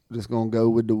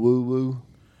with the woo woo.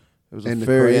 It was And a the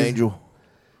fairy crazy. angel.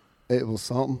 It was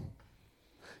something.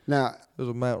 Now, It was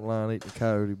a mountain lion eating a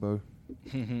coyote, Bo.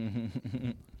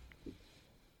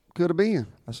 could have been,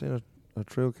 I seen a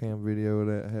trail cam video of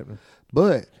that happening.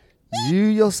 but you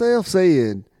yourself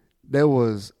said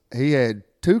he had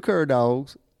 2 cur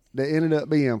dogs that ended up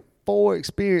being 4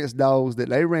 experienced dogs that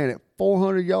they ran at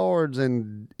 400 yards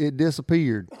and it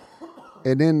disappeared.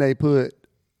 And then they went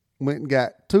and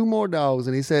got 2 more dogs,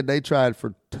 and he said they tried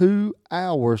for 2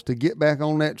 hours to get back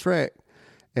on that track,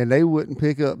 and they wouldn't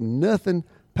pick up nothing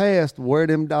past where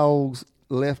them dogs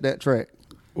left that track.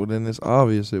 Well, then it's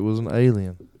obvious it was an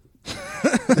alien.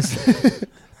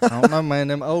 I don't know, man.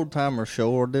 Them old timers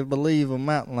sure did believe a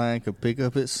mountain lion could pick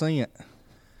up its scent.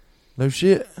 No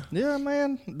shit. Yeah,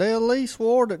 man. They at least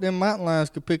swore that them mountain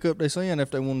lions could pick up their scent if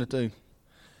they wanted to.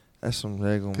 That's some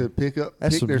daggone. could pick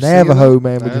That's some their Navajo scent.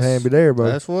 man with your hand be there, bro.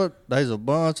 That's what. There's a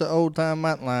bunch of old time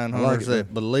mountain lion I like hunters it,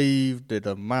 that believe that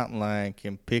a mountain lion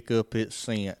can pick up its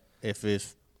scent if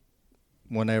it's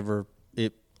whenever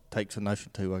it takes a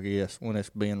notion to. I guess when it's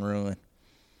being run.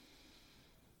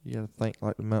 You gotta think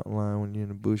like the mountain lion when you're in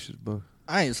the bushes, bro.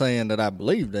 I ain't saying that I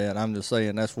believe that. I'm just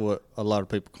saying that's what a lot of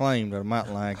people claim, that a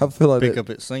mountain lion I can feel like pick that, up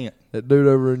its scent. that dude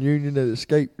over in Union that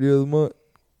escaped the other month.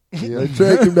 Yeah. They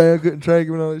tracked him down, couldn't track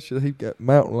him and all that shit. He got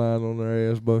mountain lion on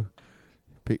their ass, bro.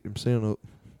 Picked him scent up.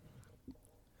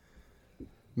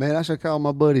 Man, I should call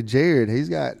my buddy Jared. He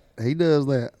does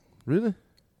that. Really?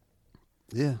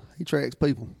 Yeah, he tracks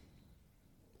people.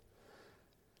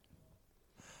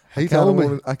 I He told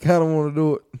me. I kind of want to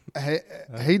do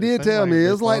it. He did tell me.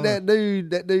 It was like fun.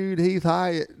 that dude Heath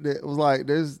Hyatt that was like,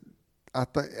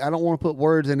 I don't want to put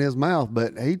words in his mouth,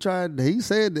 but he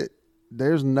said that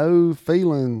there's no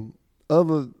feeling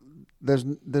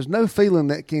there's no feeling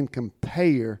that can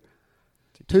compare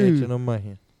Catching to a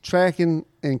man. tracking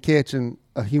and catching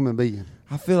a human being.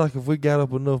 I feel like if we got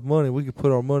up enough money, we could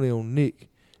put our money on Nick.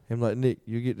 And like, Nick,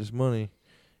 you get this money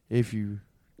if you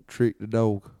trick the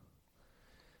dog.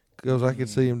 Because I could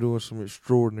see him doing some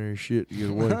extraordinary shit to get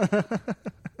away.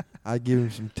 I'd give him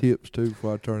some tips, too,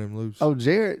 before I turn him loose. Oh,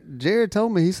 Jared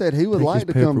told me, he said he would Take like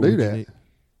his to come pepper do with you, that. Nick.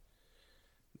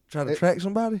 Try to track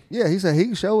somebody? Yeah, he said he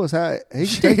can show us how he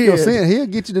can take your scent. He'll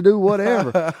get you to do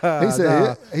whatever.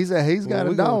 He said he's got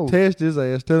a dog. We're test his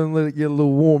ass. Tell him let it get a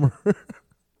little warmer.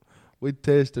 We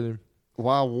tested him.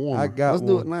 Why warm? I got Let's one.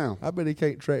 do it now. I bet he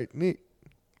can't track Nick.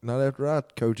 Not after I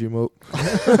coach him up.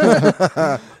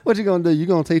 What you gonna do? You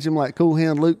gonna teach him like Cool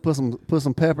Hand Luke? Put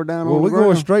some pepper down Well, on we're the going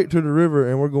ground? straight to the river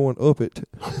and we're going up it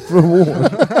for one.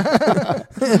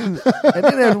 and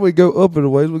then after we go up it a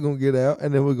ways, we're gonna get out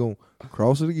and then we're gonna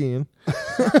cross it again.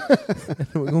 And then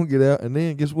we're gonna get out and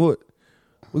then guess what?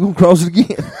 We're gonna cross it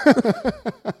again.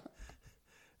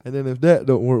 And then if that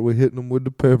don't work, we're hitting them with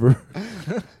the pepper.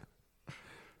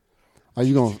 Are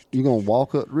you gonna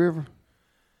walk up the river?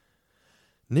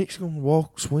 Nick's gonna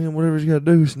walk, swim, whatever he's got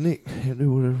to do. It's Nick. He'll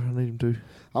do whatever I need him to.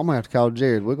 I'm gonna have to call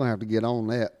Jared. We're gonna have to get on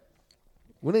that.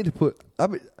 We need to put. I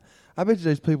bet you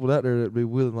there's people out there that'd be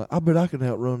willing. Like, I bet I can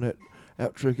out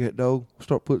trick that dog.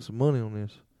 Start putting some money on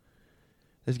this.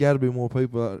 There's got to be more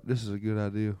people out. This is a good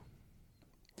idea.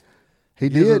 He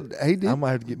did. I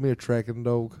might have to get me a tracking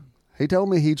dog. He told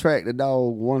me he tracked a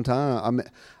dog one time. I mean,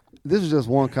 this was just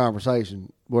one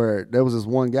conversation where there was this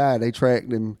one guy. They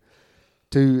tracked him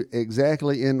to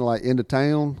exactly into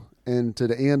town and to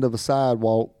the end of a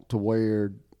sidewalk to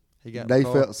where He got they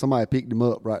felt somebody picked him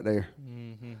up right there.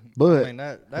 Mm-hmm. But I mean,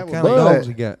 that what would kind be of dogs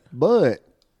he got? But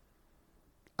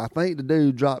I think the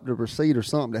dude dropped a receipt or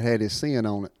something that had his sin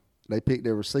on it. They picked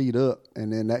their receipt up,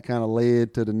 and then that kind of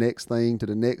led to the next thing,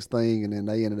 and then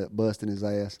they ended up busting his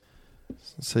ass.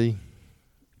 See,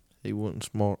 he wasn't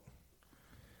smart.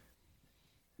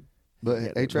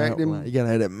 But they tracked him. You gotta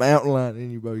have that mountain lion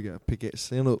in you, bro. You gotta pick that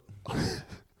scent up.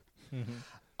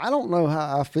 I don't know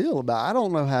how I feel about it. I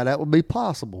don't know how that would be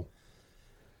possible.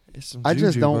 It's some I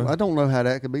just juju, don't. bro. I don't know how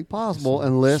that could be possible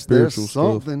Some unless there's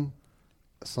spiritual stuff.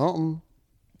 something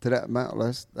to that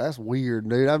mountain. That's weird,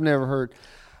 dude. I've never heard.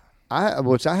 I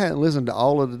hadn't listened to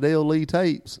all of the Dale Lee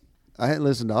tapes. I hadn't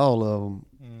listened to all of them.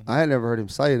 I had never heard him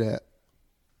say that,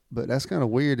 but that's kind of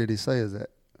weird that he says that.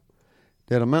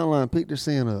 That a mountain lion picked their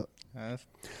scent up.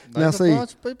 There's a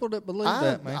bunch of people that believe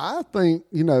that, man. I think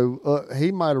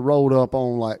he might have rolled up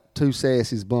on like two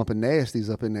sassies bumping nasties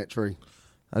up in that tree.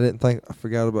 I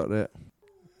forgot about that.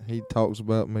 He talks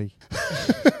about me.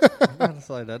 I'm about to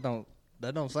say that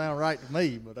don't sound right to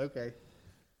me, but okay.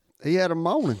 He had a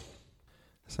moaning.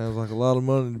 Sounds like a lot of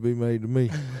money to be made to me.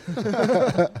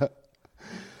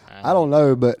 I don't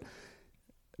know, but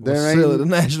We'll sell it to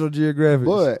National Geographic.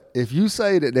 But if you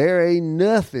say that there ain't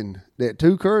nothing that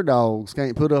two cur dogs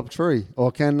can't put up a tree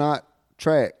or cannot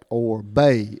track or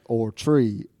bay or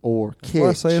tree or catch, Well,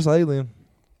 I say it's alien.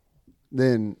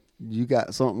 then you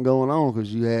got something going on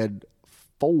because you had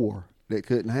 4 that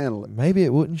couldn't handle it. Maybe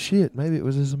it wasn't shit. Maybe it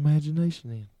was his imagination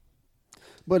then.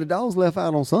 But the dogs left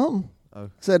out on something. Oh.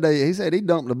 He said he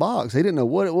dumped the box. He didn't know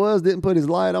what it was, didn't put his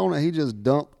light on it. He just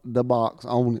dumped the box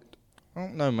on it. I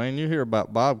don't know, man. You hear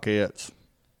about bobcats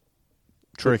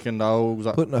tricking dogs.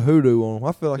 Putting a hoodoo on them.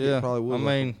 I feel like Yeah, it probably was I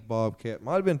mean- a bobcat.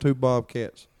 Might have been 2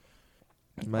 bobcats.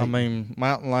 I mean,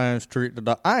 mountain lions trick the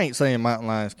dog. I ain't saying mountain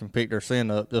lions can pick their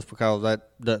scent up just because that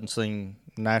doesn't seem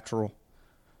natural.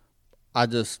 I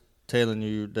just telling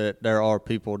you that there are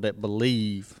people that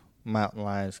believe mountain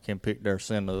lions can pick their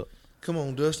scent up. Come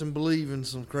on, Dustin. Believe in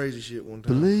some crazy shit one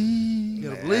time. Believe. You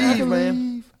gotta believe,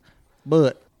 man.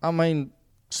 But I mean,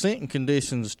 scent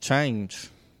conditions change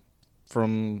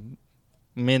from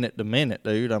minute to minute,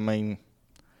 dude. I mean,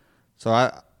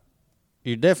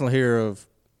 you definitely hear of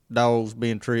dogs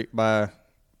being tricked by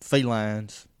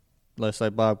felines, let's say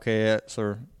bobcats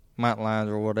or mountain lions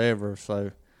or whatever.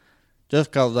 So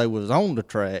just because they was on the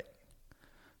track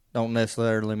don't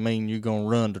necessarily mean you're going to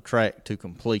run the track to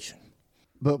completion.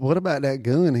 But what about that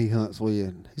gun he hunts with?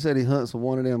 He said he hunts with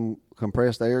one of them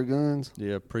compressed air guns.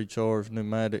 Yeah, pre-charged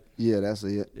pneumatic. Yeah, that's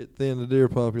it. It thinned the deer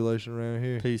population around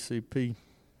here. PCP.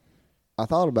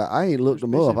 I ain't looked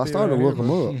them up. I started to look them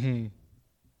up.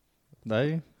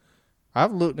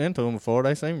 I've looked into them before.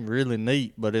 They seem really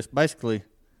neat, but it's basically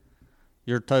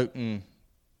you're toting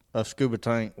a scuba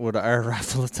tank with an air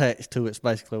rifle attached to it. It's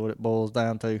basically what it boils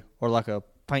down to, or like a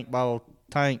paintball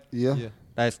tank. Yeah.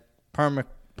 That's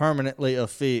permanently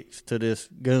affixed to this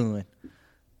gun,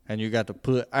 and you got to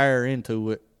put air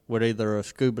into it with either a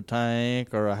scuba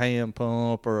tank or a hand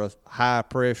pump or a high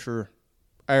pressure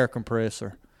air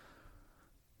compressor,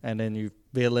 and then you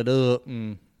fill it up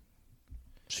and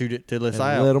shoot it till it's And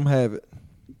out. let them have it.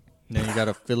 Then you got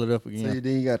to fill it up again. See,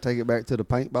 then you got to take it back to the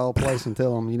paintball place and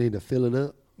tell them you need to fill it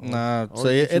up. Nah, Or see,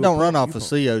 get it you a don't run pump off you of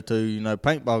pump. CO2. You know,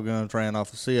 paintball guns ran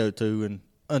off of CO2 and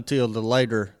until the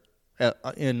later,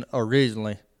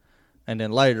 originally, and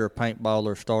then later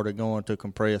paintballers started going to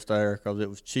compressed air because it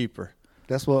was cheaper.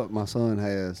 That's what my son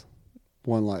has,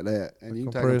 one like that. And you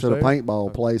can take it compressed to the air?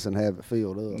 paintball place and have it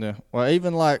filled up. Yeah. Well,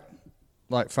 even like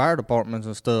fire departments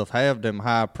and stuff have them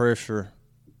high pressure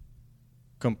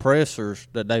compressors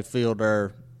that they fill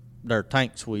their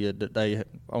tanks with that they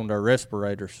on their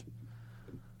respirators.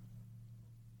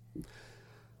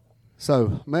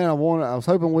 So, man, I was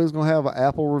hoping we was going to have an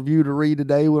Apple review to read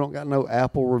today. We don't got no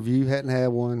Apple review. Hadn't had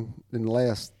one in the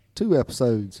last 2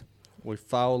 episodes. We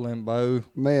falling, Bo.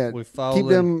 Man, We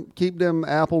falling. keep them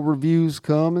Apple reviews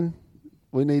coming.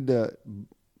 We need to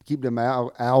keep them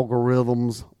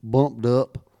algorithms bumped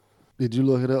up. Did you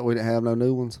look it up? We didn't have no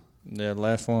new ones. Yeah, the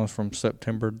last one's from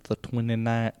September the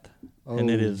 29th. And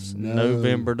it is no.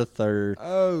 November the 3rd.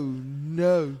 Oh,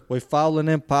 no. We're falling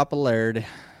in popularity.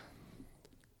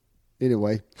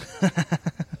 Anyway,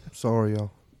 Sorry,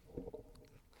 y'all.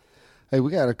 hey,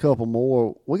 we got a couple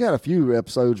more. We got a few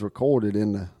episodes recorded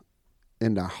in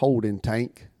the holding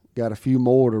tank. Got a few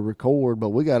more to record, but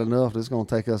we got enough that's going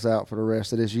to take us out for the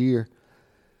rest of this year.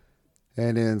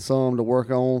 And then some to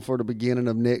work on for the beginning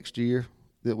of next year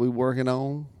that we're working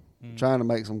on. Trying to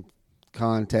make some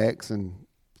contacts and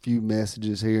a few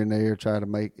messages here and there, try to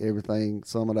make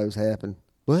some of those happen.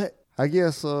 But I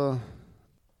guess, man,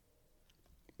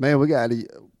 we got to,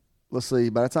 let's see,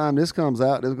 by the time this comes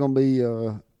out, there's going to be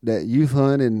that youth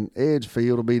hunt in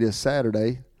Edgefield will be this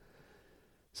Saturday.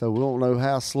 So we don't know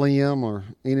how Slim or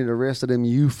any of the rest of them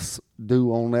youths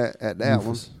do on that at that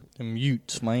one. Them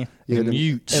Utes, man. Yeah, Them them-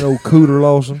 Utes. And old Cooter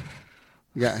Lawson.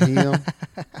 Got him.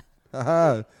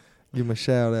 Give him a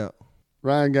shout out.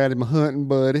 Ryan got him a hunting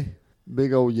buddy.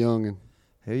 Big old youngin'.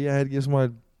 Hell yeah, I had to get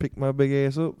somebody to pick my big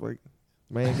ass up. Like,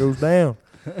 man goes down.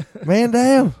 Man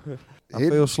down. I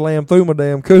fell slammed through my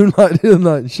damn coon like the other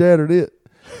night and shattered it.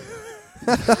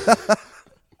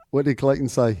 What did Clayton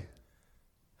say?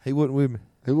 He wasn't with me.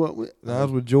 Who went with? No, I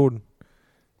was with Jordan.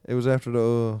 It was after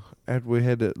we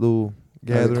had that little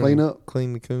gathering. clean up?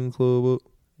 Clean the coon club up.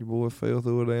 Your boy fell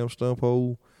through a damn stump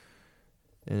hole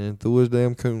and threw his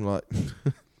damn coon light.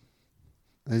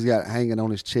 He's got it hanging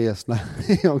on his chest now.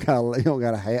 he don't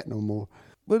got a hat no more.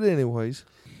 But anyways,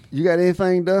 You got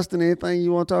anything, Dustin? Anything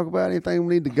you want to talk about? Anything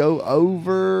we need to go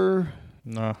over?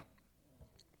 No.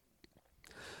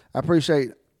 I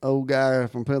appreciate old guy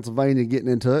from Pennsylvania getting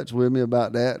in touch with me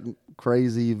about that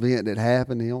crazy event that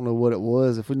happened. He don't know what it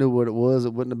was. If we knew what it was,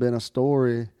 it wouldn't have been a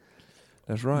story.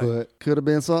 that's right. But could have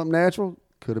been something natural.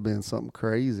 Could have been something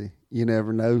crazy. You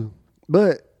never know.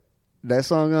 But that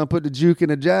song gonna put the juke and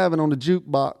the jiving on the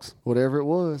jukebox, whatever it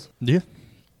was. Yeah.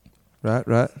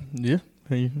 Right. Yeah.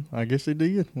 I guess he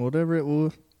did. Whatever it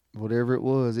was. Whatever it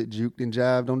was, it juked and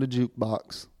jived on the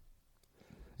jukebox.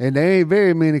 And there ain't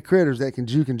very many critters that can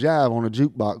juke and jive on a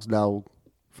jukebox, dog,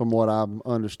 from what I'm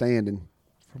understanding.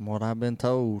 From what I've been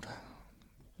told.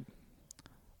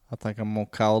 I think I'm going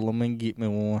to call them and get me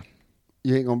one.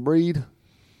 You ain't gonna breed?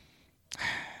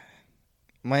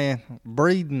 Man,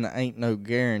 breeding ain't no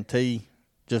guarantee.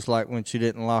 Just like when she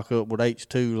didn't lock up with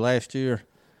H2 last year.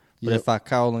 But Yep. if I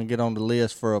call and get on the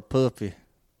list for a puppy,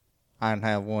 I can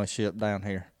have one shipped down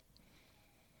here.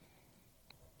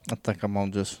 I think I'm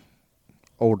going to just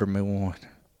order me one.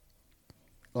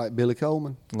 Like Billy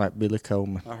Coleman? Like Billy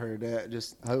Coleman. I heard that.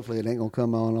 Just hopefully it ain't gonna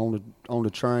come on the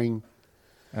train.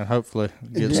 and hopefully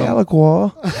get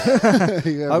hopefully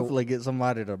get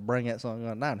somebody to bring that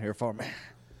something down here for me.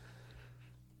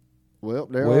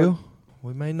 Well,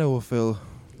 we may know a fella.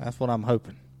 That's what I'm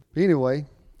hoping. Anyway,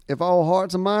 if all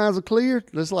hearts and minds are clear,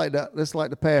 just like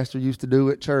the pastor used to do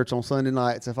at church on Sunday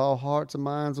nights. If all hearts and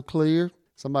minds are clear,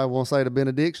 somebody want to say the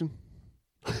benediction?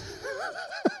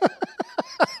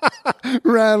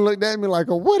 Ryan looked at me like,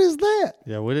 oh, what is that?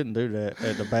 Yeah, we didn't do that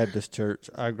at the Baptist church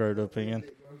I grew up in.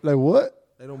 Like what?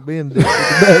 They don't bend it at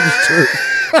the Baptist church.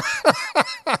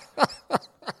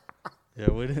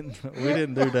 Yeah, we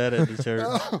didn't do that at the church.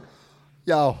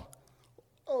 Y'all.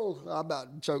 Oh, I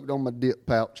about choked on my dip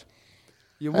pouch.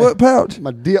 Your what pouch?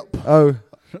 My dip. Oh.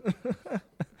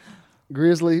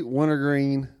 Grizzly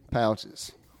wintergreen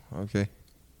pouches. Okay.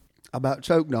 I about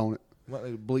choked on it. Might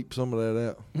need to bleep some of that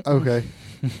out. Okay.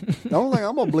 The only thing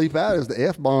I'm going to bleep out is the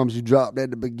F-bombs you dropped at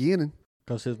the beginning.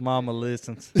 Because his mama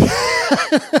listens.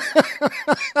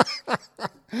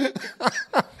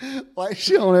 Like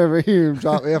she don't ever hear him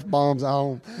drop F-bombs at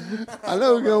home. I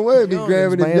know we're going to be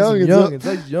grabbing them youngins up.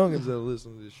 Those youngins that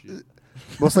listen to this shit.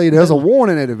 Well, see, there's a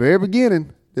warning at the very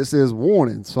beginning. It says,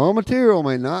 warning, some material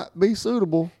may not be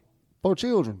suitable for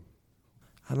children.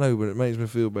 I know, but it makes me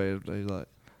feel bad if they like.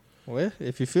 Well,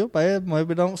 if you feel bad,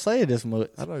 maybe don't say it as much.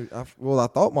 I know. I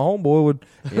thought my homeboy would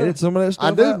edit some of that stuff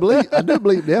I do out.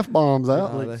 bleep the F-bombs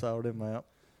out. Bleeps all them out.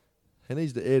 He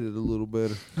needs to edit a little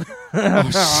better.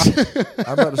 I'm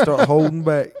about to start holding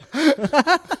back.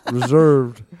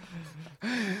 Reserved.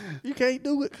 You can't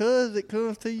do it because it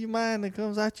comes to your mind and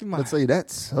comes out your mind. But see,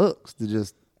 that sucks to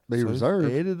just be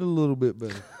reserved. Edit a little bit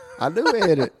better. I do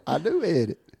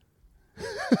edit.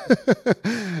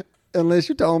 Unless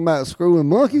you're talking about screwing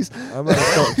monkeys. I'm about to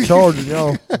start charging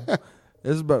y'all.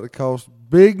 This is about to cost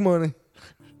big money.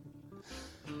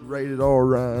 Rated R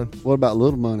Ryan. What about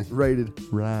little money? Rated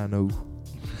Rhino.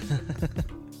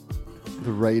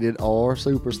 The rated R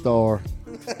superstar.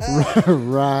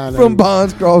 Rhino. From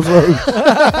Bonds Crossroads.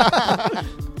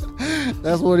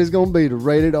 That's what he's going to be. The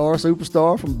rated R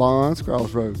superstar from Bonds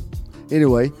Crossroads.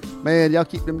 Anyway, man, y'all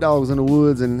keep them dogs in the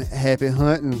woods and happy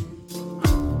hunting.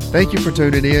 Thank you for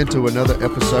tuning in to another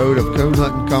episode of Coon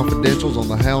Hunting Confidentials on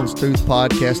the Houndstooth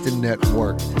Podcasting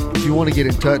Network. If you want to get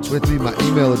in touch with me, my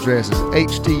email address is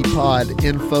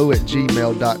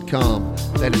htpodinfo@gmail.com.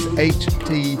 That is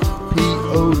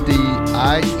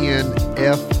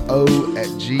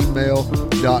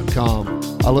htpodinfo@gmail.com.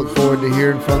 I look forward to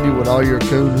hearing from you with all your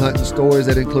coon hunting stories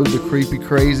that include the creepy,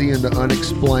 crazy, and the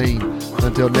unexplained.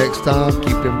 Until next time,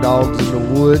 keep them dogs in the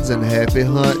woods and happy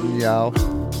hunting, y'all.